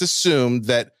is it just assumed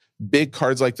that big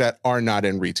cards like that are not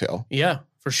in retail? Yeah,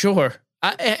 for sure.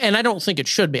 And I don't think it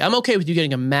should be. I'm okay with you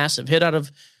getting a massive hit out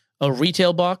of a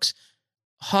retail box.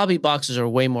 Hobby boxes are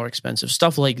way more expensive.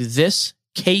 Stuff like this,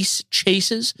 case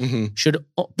chases,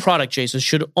 product chases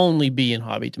should only be in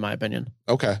hobby, to my opinion.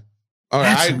 Okay. All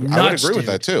right. I would agree with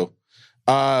that too.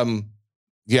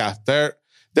 Yeah,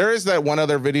 there is that one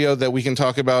other video that we can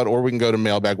talk about, or we can go to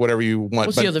mailbag, whatever you want.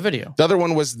 What's the other video? The other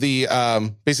one was the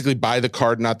basically buy the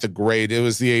card, not the grade. It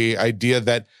was the idea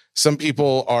that some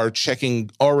people are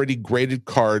checking already graded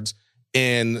cards,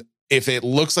 and if it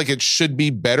looks like it should be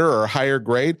better or higher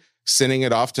grade, sending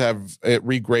it off to have it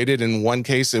regraded. In one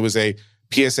case, it was a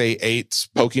PSA 8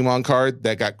 Pokemon card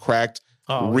that got cracked,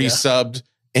 resubbed,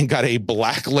 and got a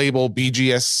black label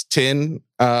BGS 10.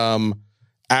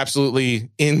 Absolutely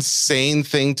insane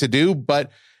thing to do.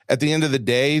 But at the end of the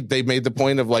day, they made the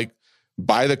point of like,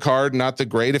 buy the card, not the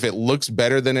grade. If it looks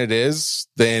better than it is,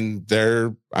 then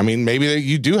maybe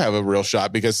you do have a real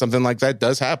shot, because something like that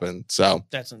does happen. So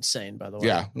that's insane, by the way.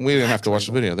 Yeah, we didn't have to watch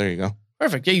the video. There you go.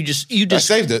 Perfect. Yeah, you just I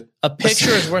saved it. A picture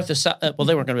is worth well,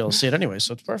 they weren't going to be able to see it anyway,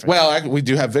 so it's perfect. Well, we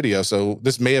do have video, so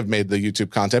this may have made the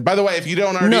YouTube content. By the way, if you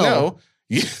don't already know,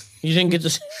 you didn't get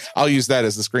this. I'll use that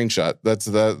as the screenshot.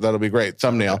 That'll be great.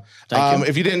 Thumbnail. Thank you.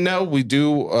 If you didn't know, we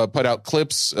do put out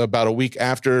clips about a week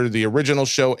after the original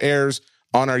show airs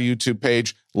on our YouTube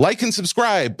page. Like and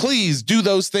subscribe. Please do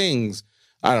those things.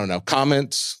 I don't know.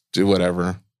 Comment. Do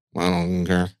whatever. I don't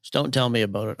care. Just don't tell me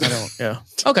about it. I don't. Yeah.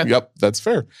 Okay. Yep. That's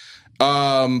fair.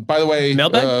 By the way,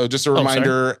 just a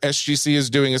reminder, sorry. SGC is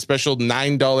doing a special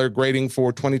 $9 grading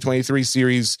for 2023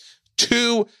 Series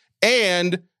 2,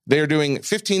 and they're doing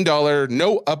 $15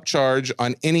 no upcharge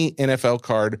on any NFL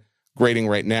card grading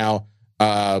right now.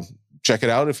 Check it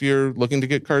out if you're looking to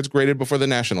get cards graded before the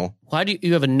National. Why do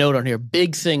you have a note on here?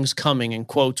 Big things coming in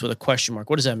quotes with a question mark.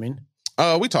 What does that mean?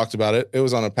 We talked about it. It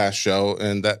was on a past show,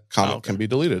 and that comment can be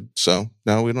deleted. So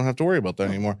now we don't have to worry about that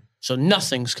anymore. So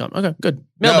nothing's coming. Okay, good.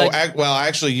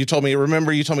 Actually, you told me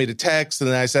to text, and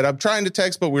then I said, I'm trying to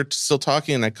text, but we're still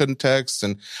talking, and I couldn't text,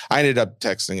 and I ended up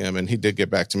texting him, and he did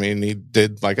get back to me, and he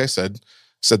did, like I said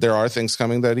there are things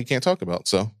coming that he can't talk about.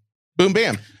 So, boom,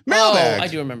 bam. Mailbag. I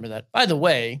do remember that. By the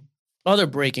way, other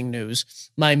breaking news,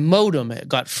 my modem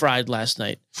got fried last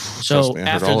night. So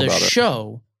after the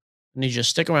show, I need you to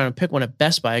stick around and pick one at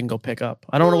Best Buy I can go pick up.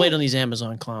 I don't want to wait on these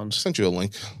Amazon clowns. I sent you a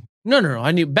link. No.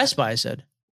 I need Best Buy, I said.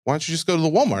 Why don't you just go to the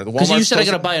Walmart? Because you said I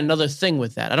got to buy another thing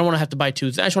with that. I don't want to have to buy two. I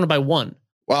just want to buy one.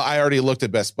 Well, I already looked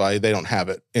at Best Buy. They don't have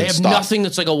it in stock. They have nothing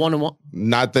that's like a one-on-one?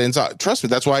 Not the inside. Trust me,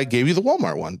 that's why I gave you the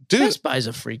Walmart one. Dude. Best Buy's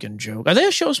a freaking joke. Are they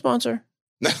a show sponsor?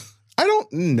 I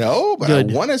don't know, but I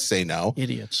want to say no.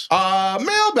 Idiots.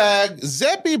 Mailbag.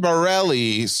 Zeppi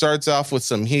Borelli starts off with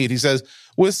some heat. He says,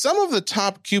 with some of the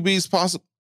top QBs possible...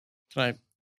 Right.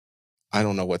 I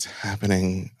don't know what's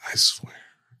happening. I swear.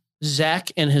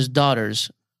 Zach and his daughters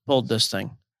pulled this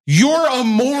thing. You're a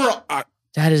moron.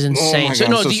 That is insane. Oh God,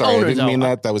 I'm so sorry. I didn't mean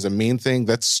that. That was a mean thing.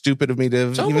 That's stupid of me to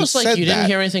have even almost like said you that. didn't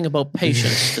hear anything about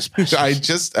patience this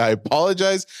past I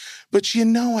apologize. But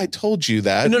I told you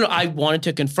that. No. I wanted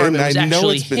to confirm it was I know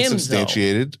actually it's been him,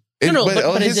 substantiated. Though.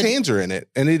 But his hands are in it,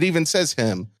 and it even says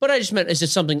him. But I just meant, is it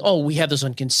something, we have this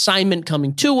on consignment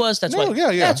coming to us? That's why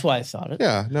That's why I thought it.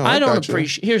 Yeah, no, I don't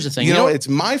appreciate. Here's the thing. It's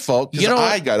my fault because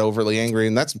I got overly angry,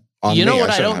 and that's on You know me. what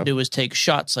I shouldn't don't have. do is take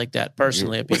shots like that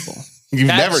personally at people. You've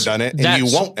That's- never done it, and you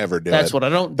that's- won't ever do it. That's what I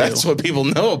don't do. That's what people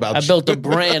know about I you. built a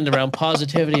brand around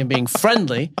positivity and being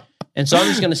friendly. And so I'm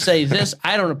just going to say this.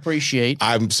 I don't appreciate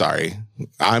I'm sorry.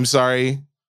 I'm sorry.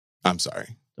 I'm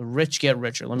sorry. the rich get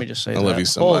richer. Let me just say I that. love you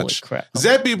so Holy much. crap.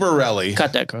 Zeppy Borelli.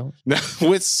 Cut that, Carlos.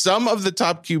 With some of the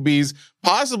top QBs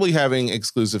possibly having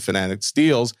exclusive Fanatics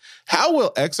deals, how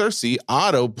will XRC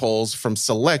auto polls from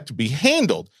Select be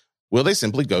handled? Will they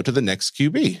simply go to the next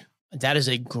QB? That is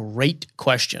a great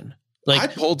question. I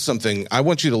Like, pulled something I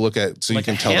want you to look at so Like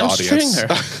you a can tell the hamstring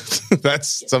audience.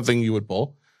 That's something you would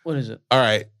pull. what is it? All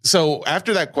right. So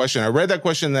after that question, I read that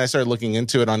question and I started looking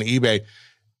into it on eBay.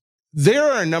 There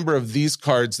are a number of these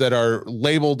cards that are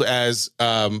labeled as,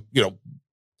 That's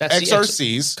the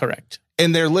XRCs, correct.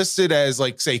 and they're listed as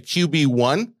like, say,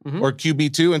 QB1 Mhm. or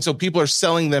QB2. And so people are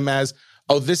selling them as,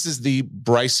 oh, this is the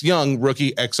Bryce Young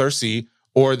rookie XRC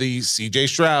or the CJ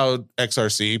Stroud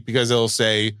XRC, because it'll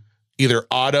say either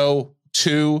auto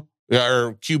 2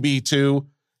 or QB2,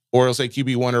 or it'll say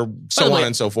QB1 or By so the on way,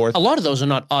 and so forth. A lot of those are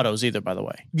not autos either, by the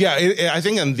way. Yeah, I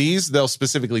think on these, they'll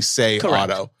specifically say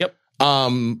Correct. auto. Yep.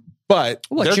 But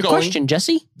What's your question,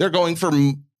 Jesse? they're going for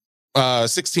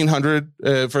 1,600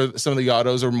 for some of the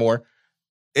autos or more.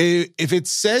 If it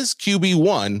says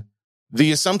QB1,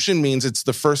 the assumption means it's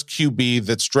the first QB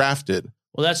that's drafted.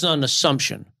 Well, that's not an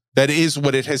assumption. That is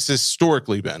what it has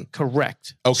historically been.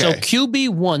 Correct. Okay. So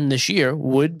QB1 this year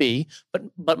would be,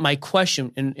 but my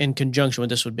question in conjunction with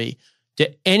this would be, do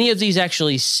any of these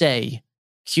actually say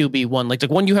QB1? Like the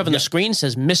one you have on the screen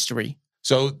says mystery.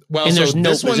 So, well, And so there's no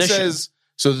this one position. says,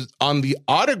 so on the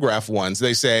autograph ones,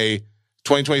 they say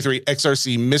 2023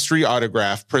 XRC Mystery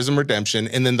Autograph Prism Redemption.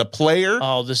 And then the player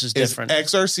Oh, this is is different.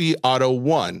 XRC Auto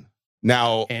 1.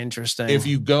 Now, Interesting. if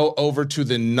you go over to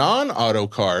the non-auto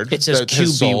card, it says that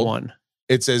has sold, QB1.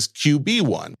 it says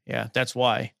QB1. Yeah, that's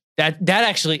why. That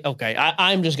actually, okay,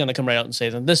 I'm just going to come right out and say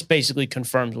that this basically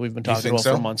confirms what we've been talking think about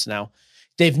so? for months now.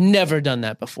 They've never done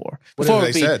that before. What Before have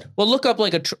it'd they said? Well, look up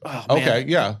like a... oh, man. Okay,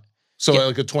 yeah. So Yeah.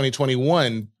 like a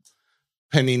 2021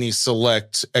 Panini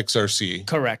Select XRC.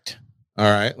 Correct. All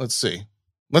right, let's see.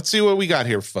 Let's see what we got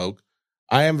here, folk.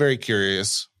 I am very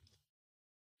curious.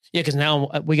 Yeah, because now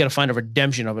we got to find a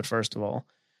redemption of it, first of all,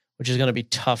 which is going to be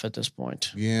tough at this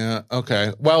point. Yeah,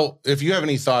 okay. Well, if you have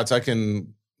any thoughts, I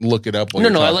can look it up. While No,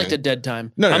 you're I talking. like the dead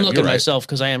time. No, I'm you're looking right. myself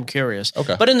because I am curious.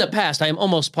 Okay. But in the past, I am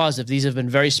almost positive these have been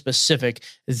very specific.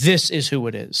 This is who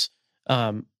it is.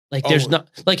 There's not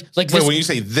like Wait, this when you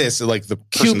say this, like the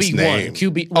person's QB1,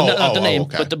 name. not the name,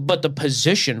 okay. but the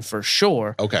position for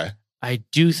sure. Okay. I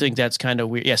do think that's kind of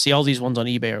weird. Yeah, see, all these ones on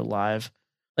eBay are live.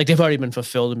 Like they've already been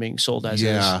fulfilled and being sold as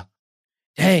Yeah. is.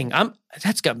 Dang,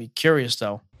 that's got me curious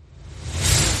though.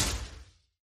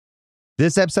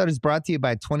 This episode is brought to you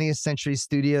by 20th Century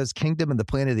Studios' Kingdom of the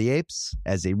Planet of the Apes.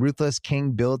 As a ruthless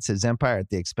king builds his empire at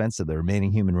the expense of the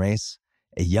remaining human race,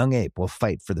 a young ape will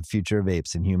fight for the future of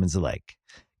apes and humans alike.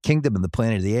 Kingdom of the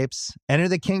Planet of the Apes. Enter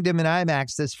the kingdom in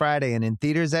IMAX this Friday and in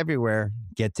theaters everywhere.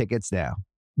 Get tickets now.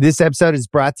 This episode is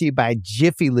brought to you by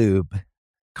Jiffy Lube.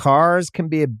 Cars can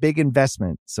be a big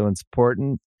investment, so it's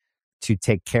important to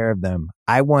take care of them.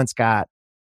 I once got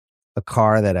a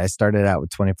car that I started out with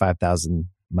 25,000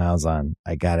 miles on.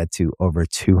 I got it to over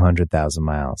 200,000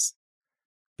 miles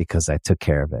because I took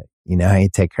care of it. You know how you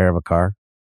take care of a car?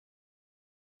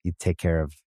 You take care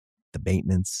of the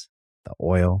maintenance, the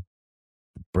oil,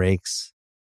 the brakes,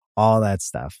 all that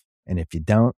stuff. And if you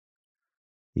don't,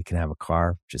 you can have a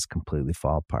car just completely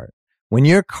fall apart. When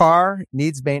your car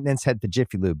needs maintenance, head to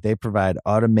Jiffy Lube. They provide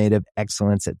automotive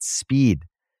excellence at speed.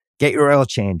 Get your oil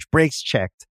change, brakes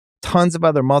checked, tons of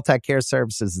other multi-care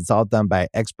services. It's all done by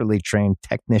expertly trained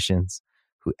technicians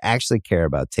who actually care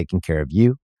about taking care of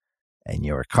you and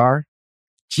your car.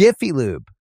 Jiffy Lube,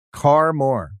 car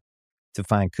more. To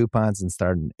find coupons and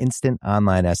start an instant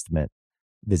online estimate,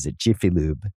 visit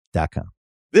jiffylube.com.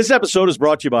 This episode is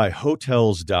brought to you by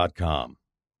Hotels.com.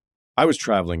 I was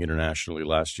traveling internationally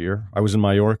last year. I was in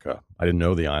Mallorca. I didn't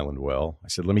know the island well. I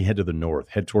said, let me head to the north,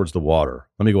 head towards the water.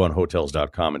 Let me go on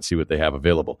Hotels.com and see what they have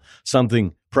available.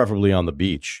 Something preferably on the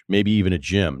beach, maybe even a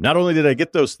gym. Not only did I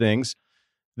get those things,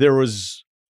 there was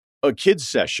a kids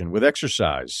session with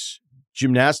exercise,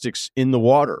 gymnastics in the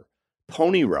water,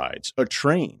 pony rides, a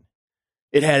train.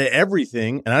 It had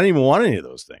everything, and I didn't even want any of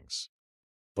those things.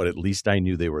 But at least I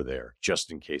knew they were there, just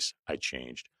in case I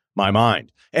changed my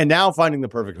mind. And now finding the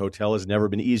perfect hotel has never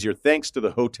been easier thanks to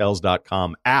the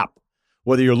Hotels.com app.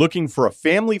 Whether you're looking for a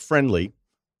family-friendly,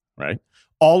 right,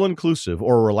 all-inclusive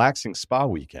or a relaxing spa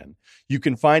weekend, you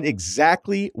can find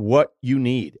exactly what you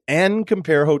need and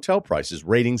compare hotel prices,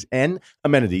 ratings, and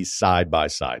amenities side by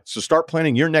side. So start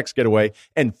planning your next getaway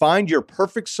and find your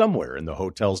perfect somewhere in the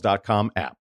Hotels.com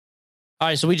app. All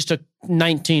right, so we just took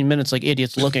 19 minutes like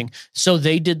idiots looking. So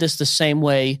they did this the same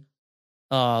way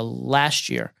last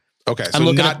year. Okay,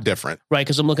 so not different. Right,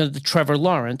 because I'm looking at the Trevor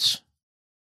Lawrence,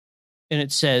 and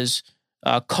it says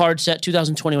card set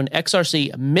 2021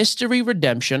 XRC Mystery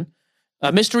Redemption,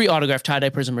 Mystery Autograph Tie-Dye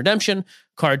Prism Redemption,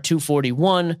 card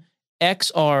 241,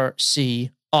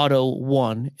 XRC Auto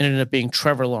 1. It ended up being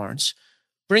Trevor Lawrence.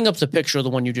 Bring up the picture of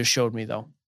the one you just showed me, though.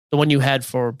 The one you had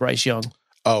for Bryce Young.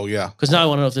 Oh, yeah. Because now I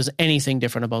want to know if there's anything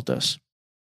different about this.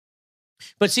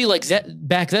 But see, like that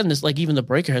back then, this like even the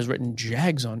breaker has written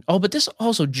Jags on. Oh, but this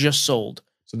also just sold.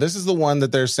 So this is the one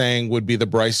that they're saying would be the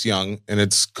Bryce Young, and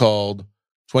it's called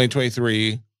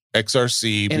 2023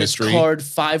 XRC and Mystery. It's card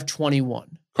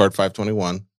 521. Card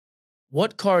 521.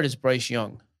 What card is Bryce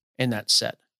Young in that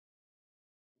set?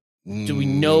 Do we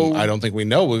know? I don't think we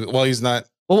know. Well, he's not.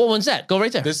 Well, what one's that? Go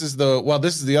right there. This is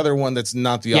the other one that's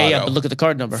not the auto. Yeah, but look at the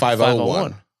card number.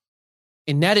 501.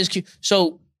 And that is cute.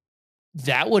 So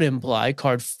that would imply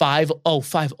card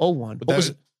 501.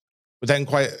 Would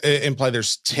that imply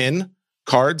there's 10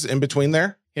 cards in between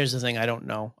there? Here's the thing. I don't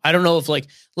know. I don't know if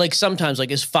like sometimes like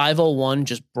is 501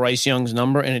 just Bryce Young's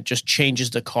number and it just changes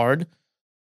the card?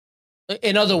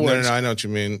 In other words, no, I know what you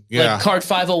mean. Yeah. Like card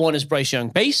 501 is Bryce Young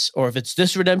base, or if it's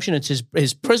this redemption, it's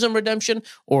his Prism redemption,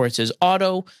 or it's his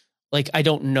auto. Like, I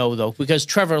don't know, though, because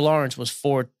Trevor Lawrence was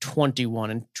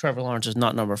 421, and Trevor Lawrence is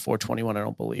not number 421, I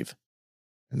don't believe.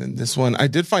 And then this one, I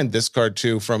did find this card,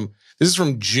 too, this is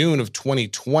from June of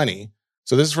 2020.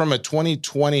 So this is from a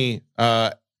 2020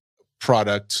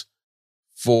 product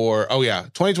for,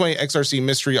 2020 XRC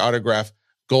Mystery Autograph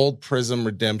Gold Prism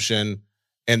Redemption.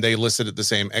 And they listed it the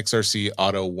same, XRC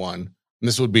Auto 1. And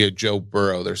this would be a Joe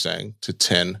Burrow, they're saying, to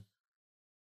 10.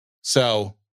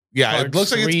 So, yeah, Card it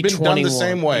looks like it's been done the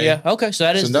same way. Yeah, okay, so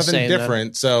that is nothing the same, different.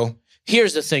 Then. So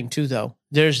here's the thing, too, though.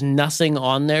 There's nothing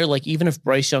on there. Like, even if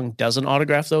Bryce Young doesn't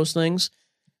autograph those things,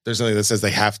 there's nothing that says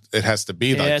it has to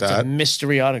be like it's that. A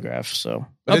mystery autograph. So,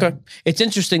 But okay. It's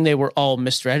interesting they were all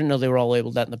mystery. I didn't know they were all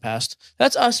labeled that in the past.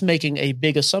 That's us making a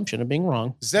big assumption of being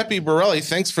wrong. Zeppi Borelli,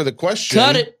 thanks for the question.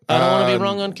 Cut it. I don't want to be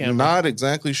wrong on camera. Not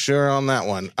exactly sure on that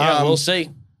one. Yeah, we'll see.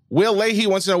 Will Leahy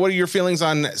wants to know, what are your feelings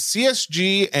on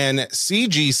CSG and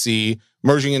CGC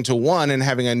merging into one and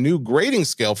having a new grading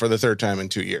scale for the third time in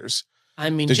 2 years? I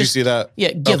mean, did you see that?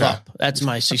 Yeah, give up. That's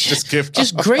my suggestion.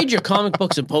 Just grade your comic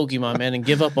books and Pokemon, man, and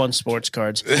give up on sports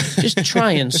cards. Just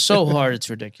trying so hard, it's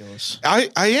ridiculous.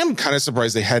 I am kind of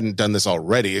surprised they hadn't done this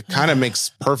already. It kind of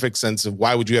makes perfect sense of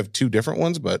why would you have two different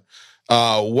ones, but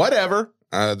whatever.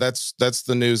 That's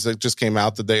the news that just came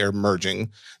out that they are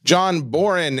merging. John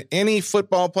Boren, any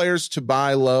football players to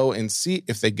buy low and see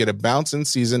if they get a bounce in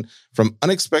season from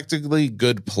unexpectedly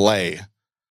good play?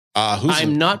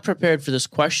 I'm not prepared for this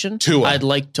question. Tua. I'd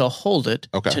like to hold it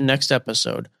to next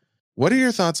episode. What are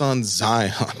your thoughts on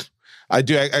Zion? I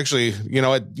do actually, you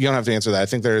know what? You don't have to answer that. I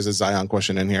think there is a Zion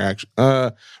question in here.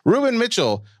 Actually, Ruben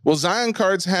Mitchell, will Zion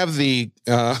cards have the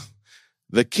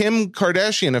Kim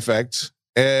Kardashian effect,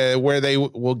 where they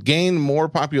will gain more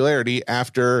popularity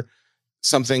after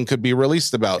something could be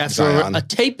released about after Zion? A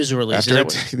tape is released.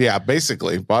 Yeah,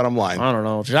 basically. Bottom line. I don't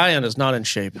know. Zion is not in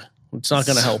shape. It's not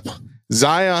going to help.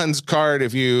 Zion's card,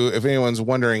 if anyone's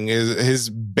wondering, is his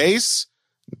base.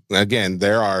 Again,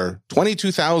 there are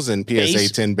 22,000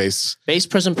 PSA 10 base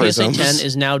Prism PSA 10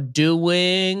 is now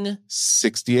doing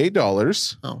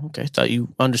 $68. Oh, okay. I thought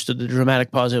you understood the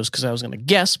dramatic pause. It was because I was going to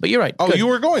guess, but you're right. Oh, Good. You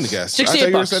were going to guess. $68. I thought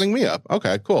you were setting me up.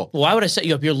 Okay, cool. Why would I set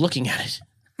you up? You're looking at it.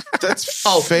 That's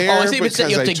I fair. think it would set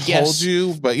you up to guess. Told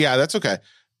you, but yeah, that's okay.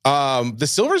 The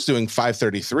silver's doing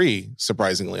 533.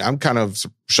 Surprisingly, I'm kind of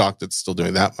shocked it's still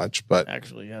doing that much. But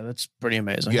actually, yeah, that's pretty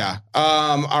amazing. Yeah.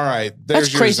 All right.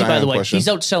 That's crazy. By the way, question. he's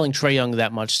outselling Trae Young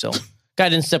that much still. Guy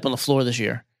didn't step on the floor this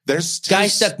year. Guy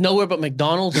stepped nowhere but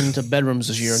McDonald's and into bedrooms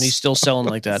this year, and he's still selling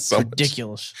like that. So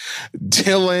ridiculous.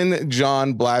 Dylan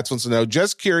John Blatz wants to know,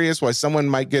 just curious why someone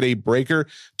might get a breaker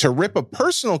to rip a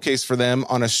personal case for them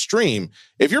on a stream.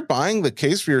 If you're buying the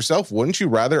case for yourself, wouldn't you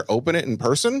rather open it in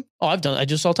person? Oh, I've done. I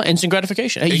just all the time. Instant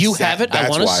gratification. Hey, you have it. I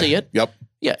want to see it. Yep.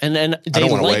 Yeah, and they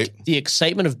like the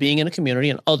excitement of being in a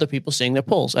community and other people seeing their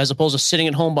pulls, as opposed to sitting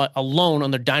at home alone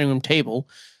on their dining room table.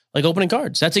 Like opening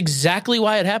cards. That's exactly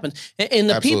why it happens. And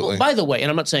the people, by the way,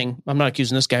 and I'm not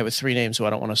accusing this guy with 3 names who I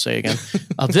don't want to say again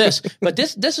of this, but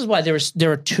this is why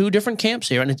there are 2 different camps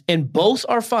here, and both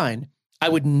are fine. I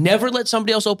would never let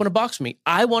somebody else open a box for me.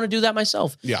 I want to do that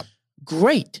myself. Yeah.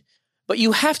 Great. But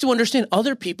you have to understand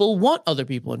other people want other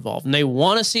people involved, and they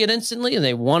want to see it instantly, and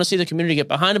they want to see the community get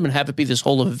behind them and have it be this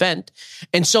whole event.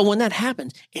 And so when that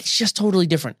happens, it's just totally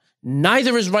different.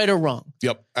 Neither is right or wrong.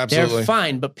 Yep, absolutely. They're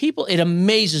fine, but people, it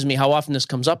amazes me how often this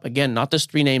comes up. Again, not this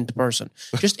 3-named person.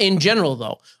 Just in general,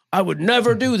 though. I would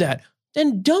never do that.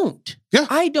 Then don't. Yeah.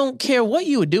 I don't care what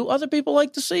you would do. Other people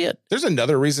like to see it. There's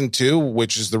another reason too,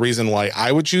 which is the reason why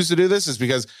I would choose to do this, is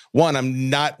because one, I'm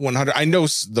not 100. I know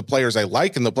the players I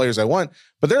like and the players I want,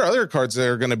 but there are other cards that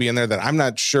are going to be in there that I'm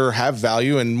not sure have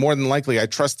value. And more than likely, I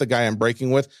trust the guy I'm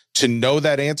breaking with to know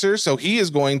that answer. So he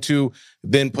is going to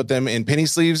then put them in penny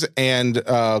sleeves and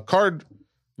card.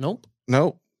 Nope.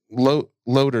 No,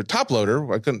 loader, top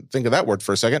loader. I couldn't think of that word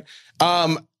for a second.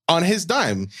 On his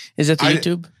dime. Is that the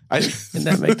YouTube? Can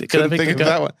I make think of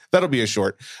that one? That'll be a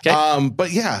short. Okay.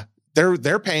 But yeah,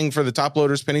 they're paying for the top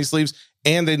loaders penny sleeves,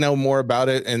 and they know more about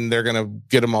it, and they're gonna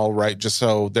get them all right, just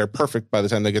so they're perfect by the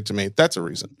time they get to me. That's a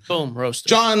reason. Boom, roasted.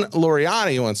 John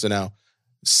Loriani wants to know: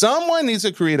 someone needs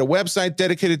to create a website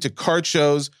dedicated to card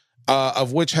shows,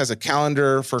 of which has a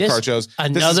calendar for card shows.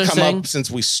 This has come up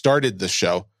since we started the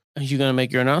show. Are you gonna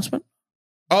make your announcement?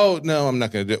 Oh, no, I'm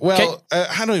not going to do it. Well,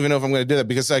 I don't even know if I'm going to do that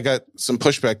because I got some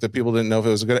pushback that people didn't know if it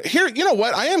was a good... Here, you know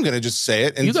what? I am going to just say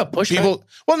it. And you got pushback?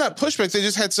 Well, not pushback. They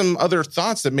just had some other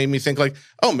thoughts that made me think like,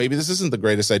 oh, maybe this isn't the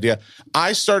greatest idea.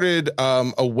 I started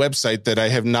a website that I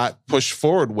have not pushed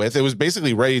forward with. It was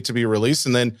basically ready to be released.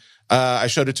 And then I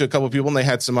showed it to a couple of people and they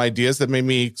had some ideas that made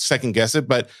me second guess it.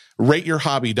 But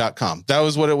rateyourhobby.com. That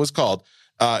was what it was called.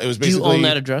 It was basically... Do you own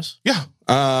that address? Yeah.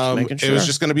 It was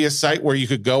just going to be a site where you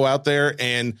could go out there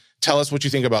and tell us what you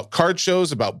think about card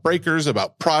shows, about breakers,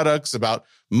 about products, about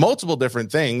multiple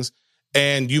different things.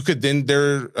 And you could then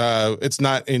it's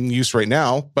not in use right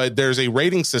now, but there's a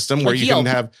rating system where you can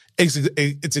have,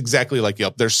 it's exactly like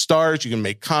Yelp. There's stars, you can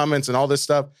make comments and all this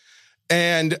stuff.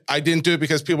 And I didn't do it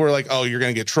because people were like, oh, you're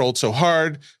going to get trolled so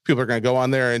hard. People are going to go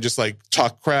on there and just like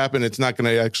talk crap and it's not going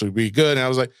to actually be good. And I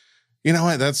was like, you know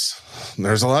what?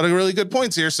 There's a lot of really good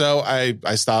points here. So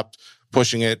I stopped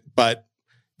pushing it. But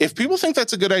if people think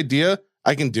that's a good idea,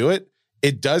 I can do it.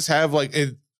 It does have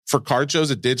for card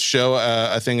shows, it did show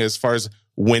a thing as far as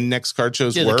when next card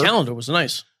shows were. Yeah, the calendar was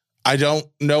nice. I don't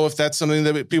know if that's something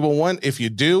that people want. If you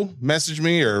do, message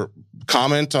me or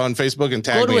comment on Facebook and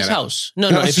tag me. Go to his house. No.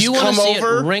 If you want to see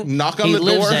over, knock on the door.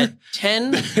 He lives at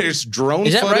 10. There's drone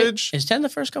footage. Right? Is 10 the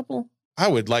first couple? I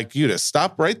would like you to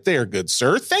stop right there, good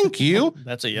sir. Thank you.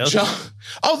 That's a yes.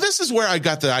 This is where I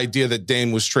got the idea that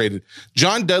Dame was traded.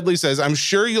 John Dudley says, I'm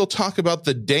sure you'll talk about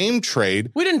the Dame trade.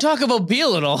 We didn't talk about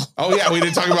Beal at all. Oh, yeah, we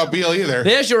didn't talk about Beal either.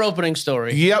 There's your opening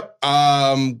story. Yep.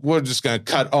 We're just going to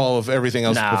cut all of everything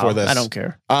else before this. I don't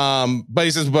care. But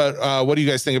he says, what do you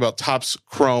guys think about Topps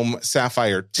Chrome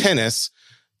Sapphire Tennis?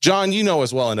 John, you know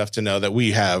us well enough to know that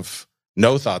we have...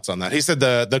 no thoughts on that. He said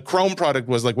the Chrome product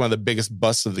was like one of the biggest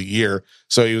busts of the year.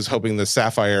 So he was hoping the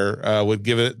Sapphire would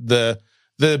give it the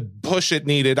push it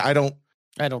needed. I don't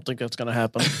think that's going to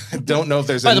happen. I don't know if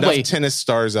there's enough tennis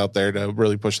stars out there to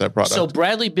really push that product. So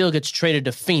Bradley Beal gets traded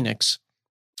to Phoenix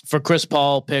for Chris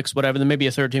Paul picks, whatever. There may be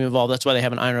a third team involved. That's why they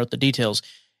haven't ironed out the details.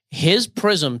 His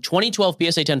Prism 2012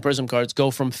 PSA 10 Prism cards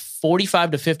go from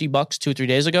 $45 to $50 2-3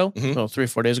 days ago. Mm-hmm. Well, 3 or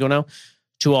 4 days ago now.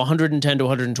 To 110 to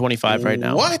 125 right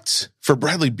now. What? For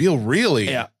Bradley Beal, really?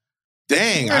 Yeah.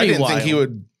 Dang, Pretty I didn't wild. think he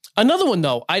would. Another one,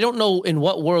 though, I don't know in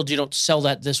what world you don't sell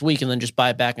that this week and then just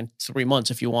buy it back in 3 months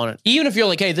if you want it. Even if you're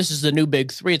like, hey, this is the new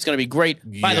big three, it's going to be great.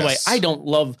 Yes. By the way, I don't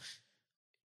love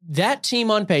that team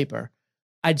on paper.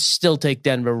 I'd still take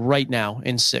Denver right now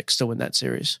in 6 to win that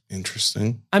series.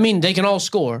 Interesting. I mean, they can all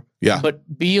score. Yeah.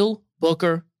 But Beal,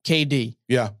 Booker, KD.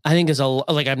 Yeah. I think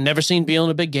I've never seen Beal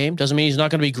in a big game. Doesn't mean he's not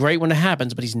going to be great when it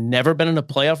happens, but he's never been in a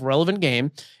playoff relevant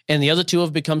game. And the other two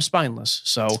have become spineless.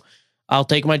 So I'll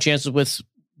take my chances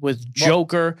with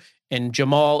Joker and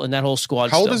Jamal and that whole squad.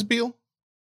 How old is Beal?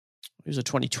 He was a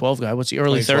 2012 guy. What's he,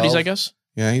 early 30s, I guess?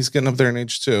 Yeah, he's getting up there in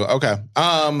age too. Okay.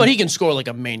 But he can score like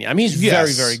a maniac. I mean, he's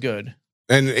very, very good.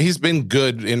 And he's been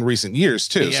good in recent years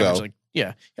too.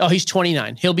 Yeah. Oh, he's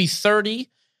 29. He'll be 30.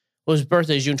 Well, his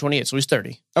birthday is June 28th, so he's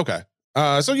 30. Okay.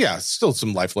 So yeah, still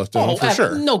some life left in him for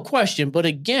sure. No question. But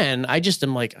again, I just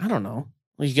am like, I don't know.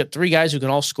 You get 3 guys who can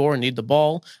all score and need the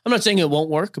ball. I'm not saying it won't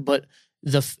work, but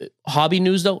the hobby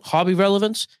news though, hobby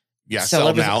relevance. Yeah,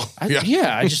 sell now.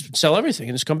 I just sell everything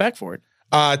and just come back for it.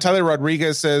 Tyler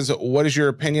Rodriguez says, what is your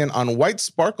opinion on White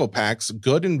Sparkle packs?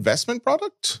 Good investment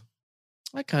product?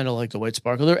 I kind of like the White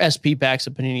Sparkle. They're SP packs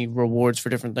of Panini rewards for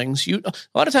different things. A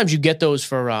lot of times you get those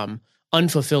for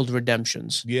unfulfilled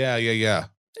redemptions. Yeah.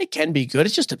 They can be good. It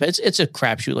just depends. It's a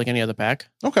crapshoot like any other pack.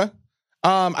 Okay.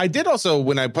 I did also,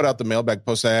 when I put out the mailbag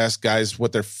post, I asked guys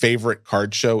what their favorite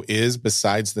card show is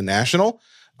besides the National.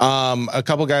 A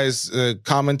couple guys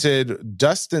commented.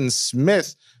 Dustin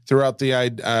Smith threw out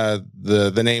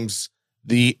the names.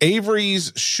 The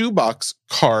Avery's Shoebox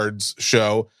Cards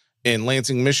Show in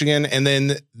Lansing, Michigan, and then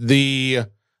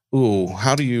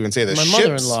how do you even say this? My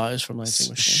mother-in-law is from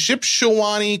Lansing, Michigan.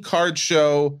 Shipshewana Card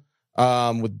Show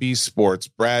with B Sports.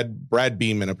 Brad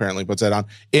Beeman apparently puts that on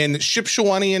in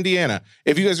Shipshewana, Indiana.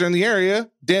 If you guys are in the area,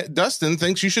 Dustin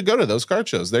thinks you should go to those card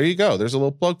shows. There you go. There's a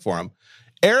little plug for him.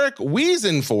 Eric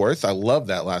Wiesenforth, I love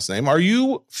that last name. Are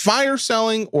you fire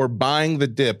selling or buying the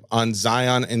dip on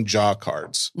Zion and Jaw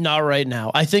cards? Not right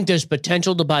now. I think there's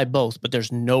potential to buy both, but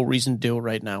there's no reason to do it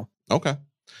right now. Okay.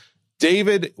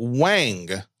 David Wang,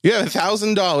 you have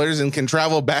 $1,000 and can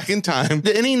travel back in time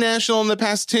to any national in the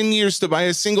past 10 years to buy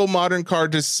a single modern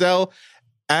card to sell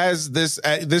as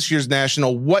this year's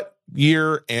national. What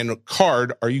year and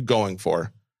card are you going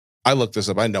for? I looked this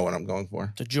up. I know what I'm going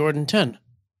for. The Jordan 10.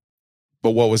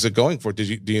 But what was it going for? Do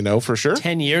you know for sure?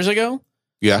 10 years ago?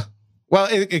 Yeah. Well,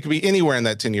 it could be anywhere in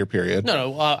that 10-year period.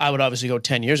 No. I would obviously go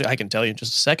 10 years ago. I can tell you in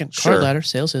just a second. Sure. Card Ladder,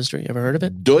 sales history. Ever heard of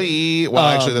it? Well,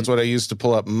 actually, that's what I used to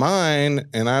pull up mine.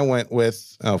 And I went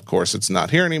with, of course, it's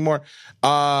not here anymore.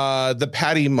 The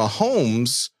Patty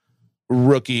Mahomes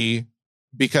rookie,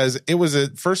 because it was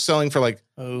first selling for like...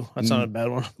 Oh, that's not a bad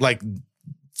one. Like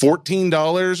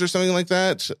 $14 or something like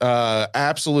that.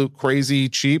 Absolute crazy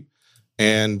cheap.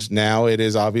 And now it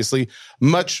is obviously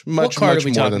much more than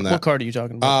that. What card are you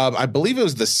talking about? I believe it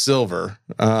was the silver.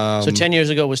 So 10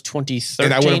 years ago was 2013.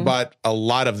 And I would have bought a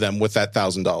lot of them with that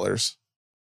 $1,000.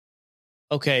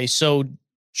 Okay, so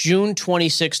June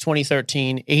 26,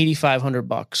 2013,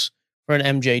 $8,500 for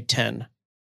an MJ 10.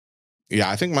 Yeah,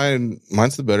 I think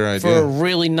mine's the better idea. For a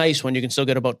really nice one, you can still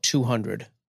get about 200.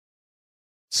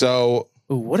 So,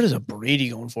 what is a Brady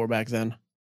going for back then?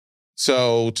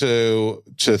 So to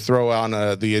throw on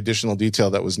the additional detail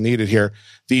that was needed here,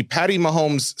 the Patty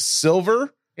Mahomes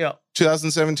silver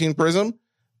 2017 Prism,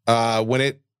 when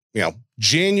it,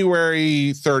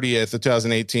 January 30th of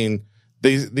 2018,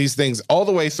 these things all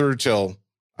the way through till,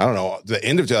 I don't know, the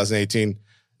end of 2018,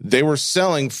 they were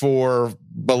selling for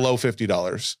below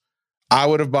 $50. I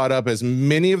would have bought up as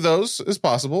many of those as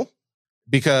possible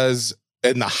because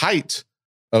in the height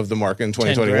of the market in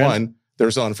 2021, they're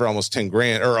selling for almost 10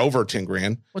 grand or over 10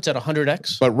 grand. What's that,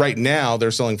 100X? But right now they're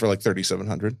selling for like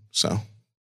 3,700. So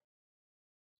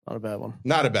not a bad one.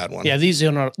 Not a bad one. Yeah, these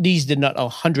did not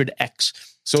 100X.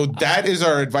 So that is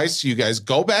our advice to you guys.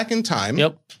 Go back in time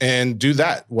and do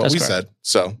that, what we said.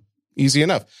 So easy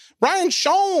enough. Brian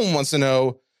Sholm wants to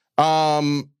know,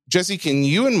 Jesse, can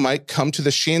you and Mike come to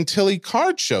the Chantilly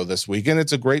card show this weekend?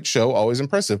 It's a great show, always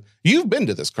impressive. You've been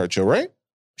to this card show, right?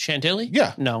 Chantilly?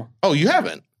 Yeah. No. Oh, you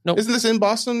haven't? No. Nope. Isn't this in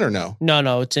Boston or no?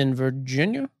 No, it's in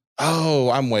Virginia. Oh,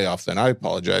 I'm way off then. I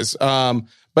apologize.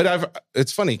 But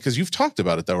it's funny because you've talked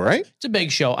about it though, right? It's a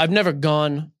big show. I've never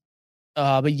gone,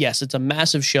 but yes, it's a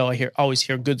massive show. I always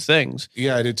hear good things.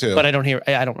 Yeah, I did too. But I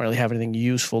don't really have anything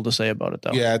useful to say about it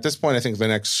though. Yeah, at this point, I think the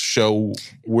next show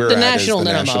we're the at National. is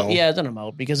the then National. I'm out. Yeah, then I'm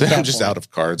out because I'm just out of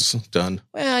cards. Done.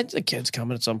 Well, the kid's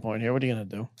coming at some point here. What are you gonna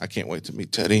do? I can't wait to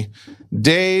meet Teddy.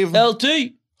 Dave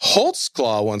LT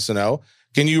Holtzclaw wants to know,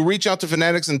 can you reach out to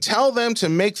Fanatics and tell them to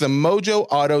make the Mojo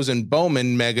Autos and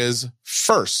Bowman Megas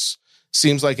first?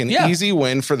 Seems like an easy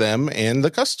win for them and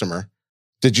the customer.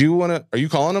 Are you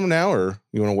calling them now or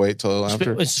you want to wait till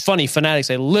after? It's funny, Fanatics,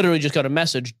 I literally just got a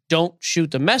message. Don't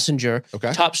shoot the messenger.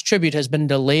 Okay. Topps Tribute has been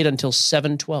delayed until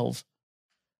 7/12.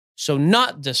 So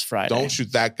not this Friday. Don't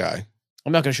shoot that guy.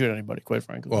 I'm not going to shoot anybody, quite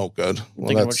frankly. Well, good. I'm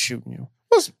thinking about shooting you.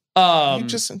 You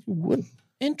just said you wouldn't.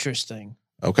 Interesting.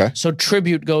 Okay. So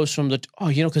Tribute goes from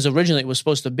because originally it was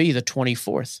supposed to be the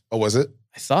 24th. Oh, was it?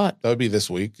 I thought. That would be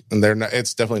this week. And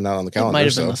it's definitely not on the calendar. It might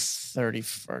have been the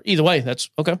 31st. Either way,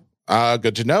 that's okay.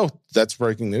 Good to know. That's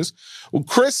breaking news. Well,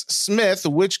 Chris Smith,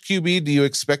 which QB do you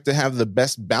expect to have the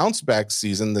best bounce back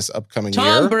season this upcoming year?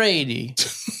 Tom Brady.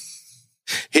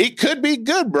 He could be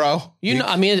good, bro.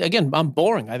 Again, I'm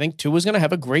boring. I think Tua's going to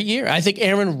have a great year. I think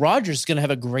Aaron Rodgers is going to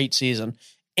have a great season.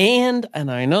 And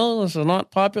I know this is not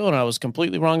popular, and I was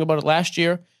completely wrong about it last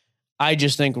year. I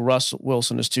just think Russ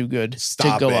Wilson is too good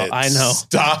to go out. I know.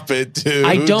 Stop it, dude.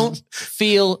 I don't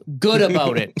feel good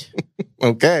about it.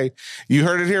 Okay. You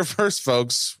heard it here first,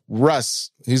 folks.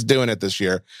 Russ, he's doing it this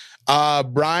year.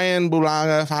 Brian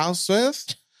Bulaga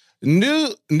Housesmith,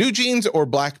 new jeans or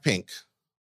black pink?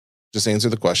 Just answer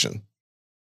the question.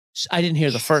 I didn't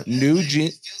hear the first. New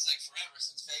jeans. It feels like forever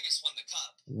since Vegas won the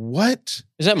cup. What?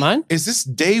 Is that mine? Is this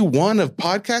day one of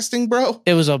podcasting, bro?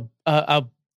 It was a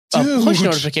push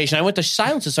notification. I went to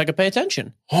silence it so I could pay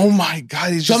attention. Oh my God.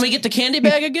 Do you want me to get the candy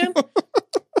bag again?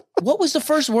 What was the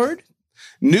first word?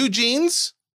 New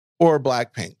jeans or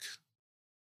black pink?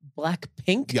 Black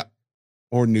pink? Yeah.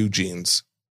 Or new jeans.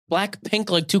 Black pink,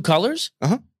 like two colors?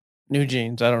 Uh-huh. New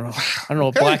jeans. I don't know. I don't know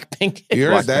what Okay. black pink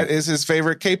is. That is his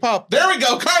favorite K-pop. There we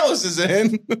go. Carlos is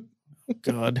in.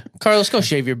 God. Carlos, go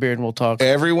shave your beard and we'll talk.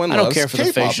 Everyone I don't loves care for the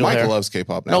K-pop. facial Michael hair. loves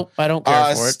K-pop now. Nope, I don't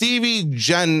care for it. Stevie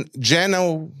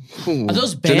Jano. Are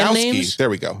those band Janowski. names? There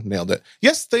we go. Nailed it.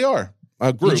 Yes, they are.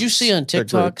 Groups. Did you see on They're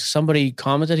TikTok groups. somebody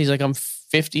commented? He's like, I'm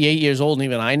 58 years old and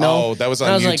even I know. Oh, that was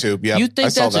And I on like, YouTube. Yeah, you think I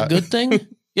saw that's a that. good thing?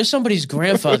 You're somebody's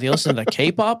grandfather. You listen to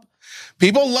K-pop?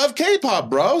 People love K-pop,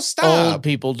 bro. Stop. Old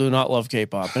people do not love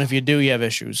K-pop. And if you do, you have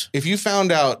issues. If you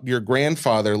found out your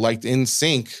grandfather liked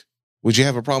NSYNC, would you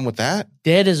have a problem with that?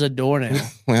 Dead as a doornail.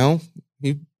 Well,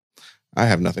 I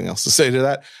have nothing else to say to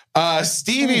that.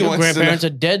 Stevie Your wants to know, grandparents are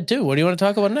dead too. What do you want to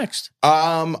talk about next?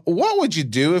 what would you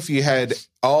do if you had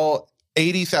all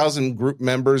 80,000 group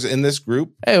members in this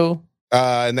group Oh,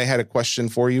 and they had a question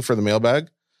for you for the mailbag?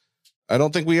 I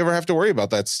don't think we ever have to worry about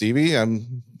that, Stevie.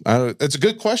 It's a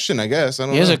good question, I guess. I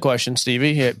don't here's know. a question,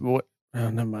 Stevie. Never mind.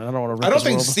 I don't want to. I don't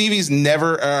think Stevie's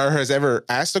never has ever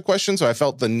asked a question, so I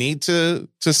felt the need to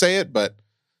say it, but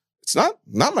it's not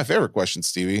my favorite question,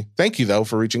 Stevie. Thank you, though,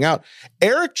 for reaching out.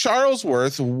 Eric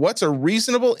Charlesworth, what's a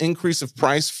reasonable increase of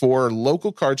price for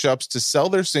local card shops to sell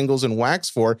their singles and wax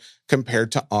for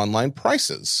compared to online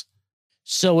prices?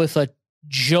 So if a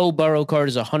Joe Burrow card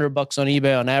is $100 on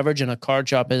eBay on average, and a card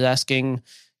shop is asking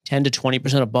 10 to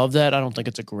 20% above that, I don't think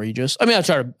it's egregious. I mean, I'll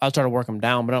try to work them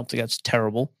down, but I don't think that's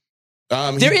terrible.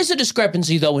 There is a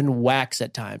discrepancy though in wax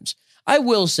at times. I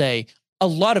will say a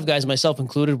lot of guys, myself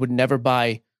included, would never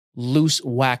buy loose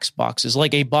wax boxes,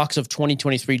 like a box of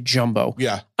 2023 Jumbo.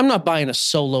 Yeah. I'm not buying a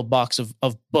solo box of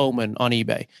Bowman on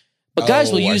eBay. But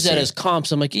guys will use that as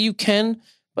comps. I'm like, you can,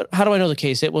 but how do I know the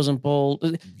case? It wasn't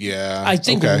bold. Yeah. I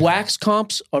think wax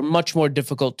comps are much more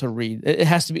difficult to read. It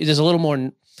has to be, there's a little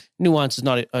more nuance, is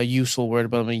not a useful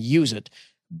word, but I'm going to use it.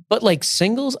 But like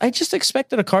singles, I just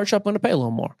expect that a card shop going to pay a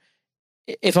little more.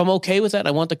 If I'm okay with that,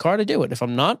 I want the card to do it. If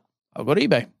I'm not, I'll go to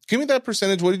eBay. Give me that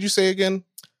percentage. What did you say again?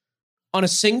 On a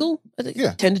single, I think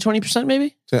 10 to 20%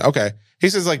 maybe. Okay. He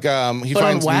says like he but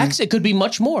finds on wax, it could be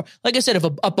much more. Like I said, if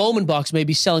a Bowman box may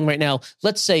be selling right now,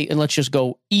 let's say, and let's just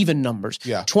go even numbers.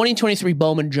 Yeah. 2023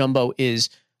 Bowman Jumbo is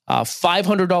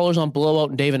 $500 on Blowout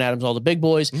and Dave and Adams, all the big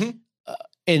boys. Mm-hmm.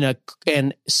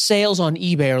 And sales on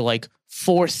eBay are like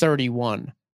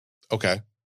 $431. Okay.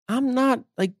 I'm not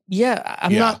like,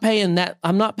 I'm not paying that.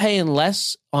 I'm not paying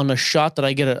less on a shot that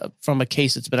I get from a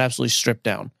case that's been absolutely stripped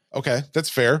down. Okay, that's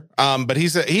fair. But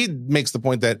he makes the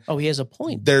point that he has a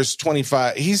point. There's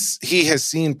 25. He has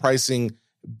seen pricing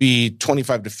be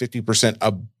 25 to 50%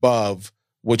 above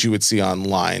what you would see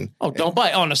online. Oh, don't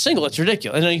buy on a single. It's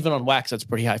ridiculous. And even on wax, that's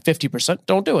pretty high. 50%.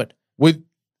 Don't do it.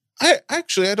 I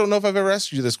don't know if I've ever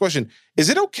asked you this question. Is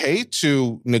it okay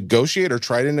to negotiate or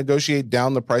try to negotiate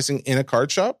down the pricing in a card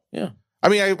shop? Yeah. I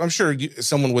mean, I'm sure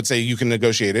someone would say you can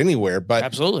negotiate anywhere, but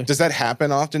absolutely, does that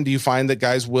happen often? Do you find that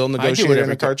guys will negotiate in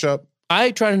a card shop?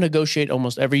 I try to negotiate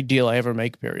almost every deal I ever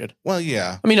make, period. Well,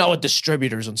 yeah. I mean, not with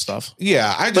distributors and stuff.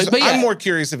 Yeah. I'm more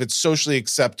curious if it's socially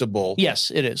acceptable.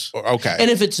 Yes, it is. Okay. And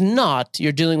if it's not,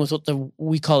 you're dealing with what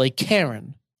we call a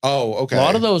Karen. Oh, okay. A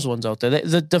lot of those ones out there.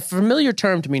 The familiar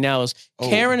term to me now is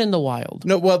Karen in the wild.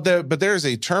 No, well, but there's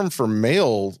a term for a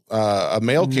male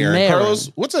Karen.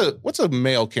 Carlos, what's a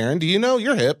male Karen? Do you know?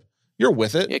 You're hip. You're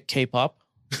with it. Yeah, K-pop.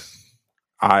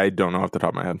 I don't know off the top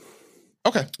of my head.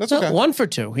 Okay, that's okay. 1 for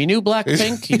 2. He knew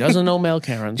Blackpink. He doesn't know male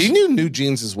Karens. He knew New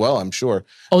Jeans as well, I'm sure.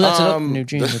 Oh, that's New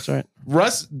Jeans. That's right.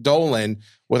 Russ Dolan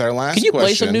with our last question. Can you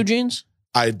play some New Jeans?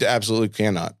 I absolutely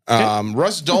cannot. Okay.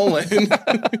 Russ Dolan,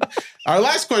 our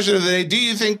last question of the day. Do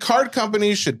you think card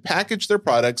companies should package their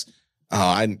products?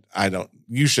 I don't.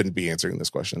 You shouldn't be answering this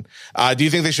question. Do you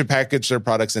think they should package their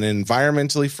products in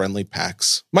environmentally friendly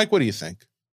packs? Mike, what do you think?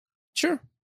 Sure.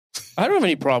 I don't have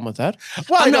any problem with that.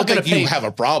 Well, I'm not going to you have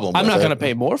a problem. I'm not going to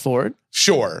pay more for it.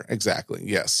 Sure, exactly.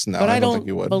 Yes. No, but I don't think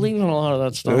you would. believe in a lot of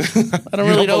that stuff. I don't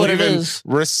really know what it is.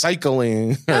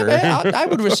 Recycling. I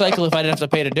would recycle if I didn't have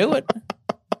to pay to do it.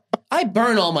 I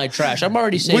burn all my trash. I'm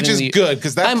already saving. Which is good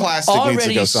because that plastic needs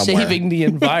to go somewhere. I'm already saving the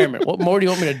environment. What more do you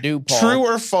want me to do, Paul? True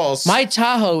or false? My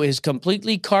Tahoe is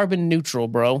completely carbon neutral,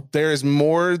 bro. There is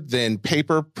more than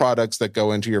paper products that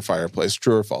go into your fireplace.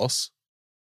 True or false?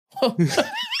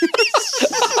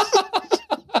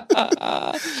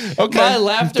 Okay. My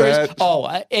laughter is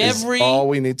all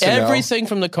we need to know. Everything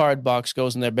from the card box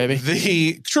goes in there, baby.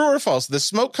 The true or false? The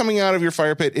smoke coming out of your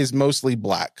fire pit is mostly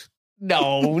black.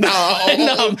 No,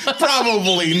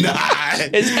 probably not.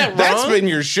 Is that wrong? That's been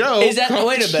your show. Is that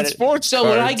wait a minute? Sports so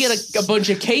cards. when I get a bunch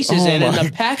of cases in and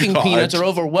the packing peanuts are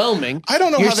overwhelming, I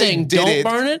don't know you're how saying they did don't it.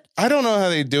 burn it? I don't know how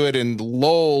they do it in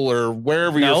Lowell or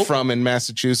wherever you're from in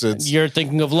Massachusetts. You're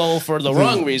thinking of Lowell for the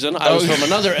wrong reason. I was from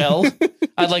another L.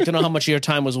 I'd like to know how much of your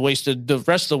time was wasted the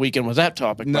rest of the weekend with that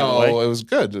topic. No, by the way. it was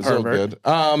good. It was all Herbert.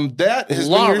 good. That has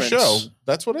Lawrence. been your show.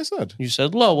 That's what I said. You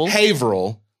said Lowell.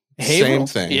 Haverhill. Same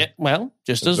thing. Yeah, well,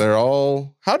 just as they're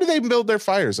all. How do they build their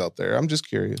fires out there? I'm just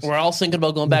curious. we're all thinking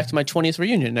about going back to my 20th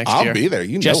reunion next year. I'll be there.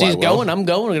 You know Jesse's I will. going. I'm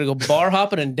going. We're going to go bar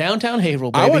hopping in downtown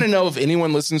Haverhill, baby. I want to know if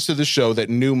anyone listens to the show that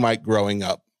knew Mike growing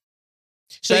up.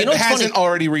 So that you know what's hasn't funny?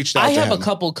 already reached out I to have him. a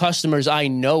couple customers I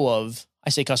know of. I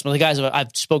say customers, the guys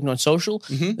I've spoken on social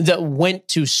that went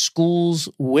to schools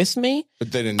with me.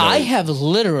 But they didn't know. I have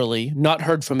literally not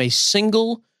heard from a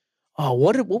single.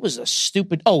 What was the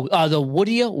stupid? The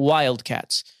Woodia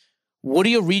Wildcats,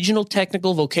 Woodia Regional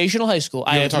Technical Vocational High School.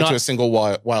 You haven't talked to a single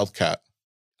Wildcat.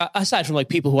 Aside from like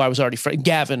people who I was already friends.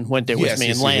 Gavin went there with me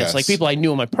and Lance, like people I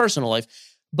knew in my personal life,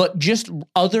 but just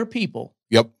other people.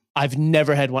 Yep. I've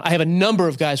never had one. I have a number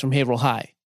of guys from Haverhill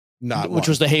High. Which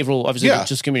was the Haverhill, obviously,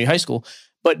 just community high school,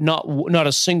 but not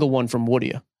a single one from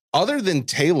Woodia. Other than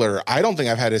Taylor, I don't think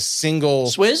I've had a single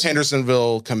Swizz?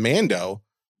 Hendersonville commando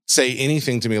say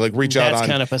anything to me, like reach out on. That's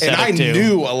kind of pathetic, and I too.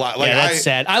 knew a lot. Like that's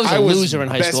sad. I was a loser in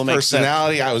high school. Best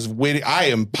personality. I was witty. I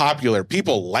am popular.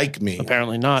 People like me.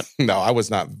 Apparently not. No, I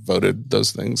was not voted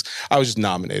those things. I was just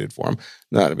nominated for them.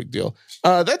 Not a big deal.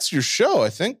 That's your show, I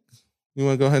think. You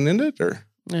want to go ahead and end it, or?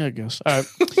 Yeah, I guess. All right.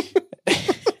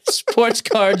 Sports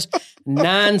Cards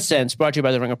Nonsense, brought to you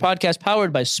by the Ringer Podcast,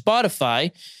 powered by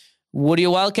Spotify. Woodia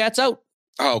Wildcats out.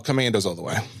 Oh, Commandos all the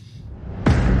way.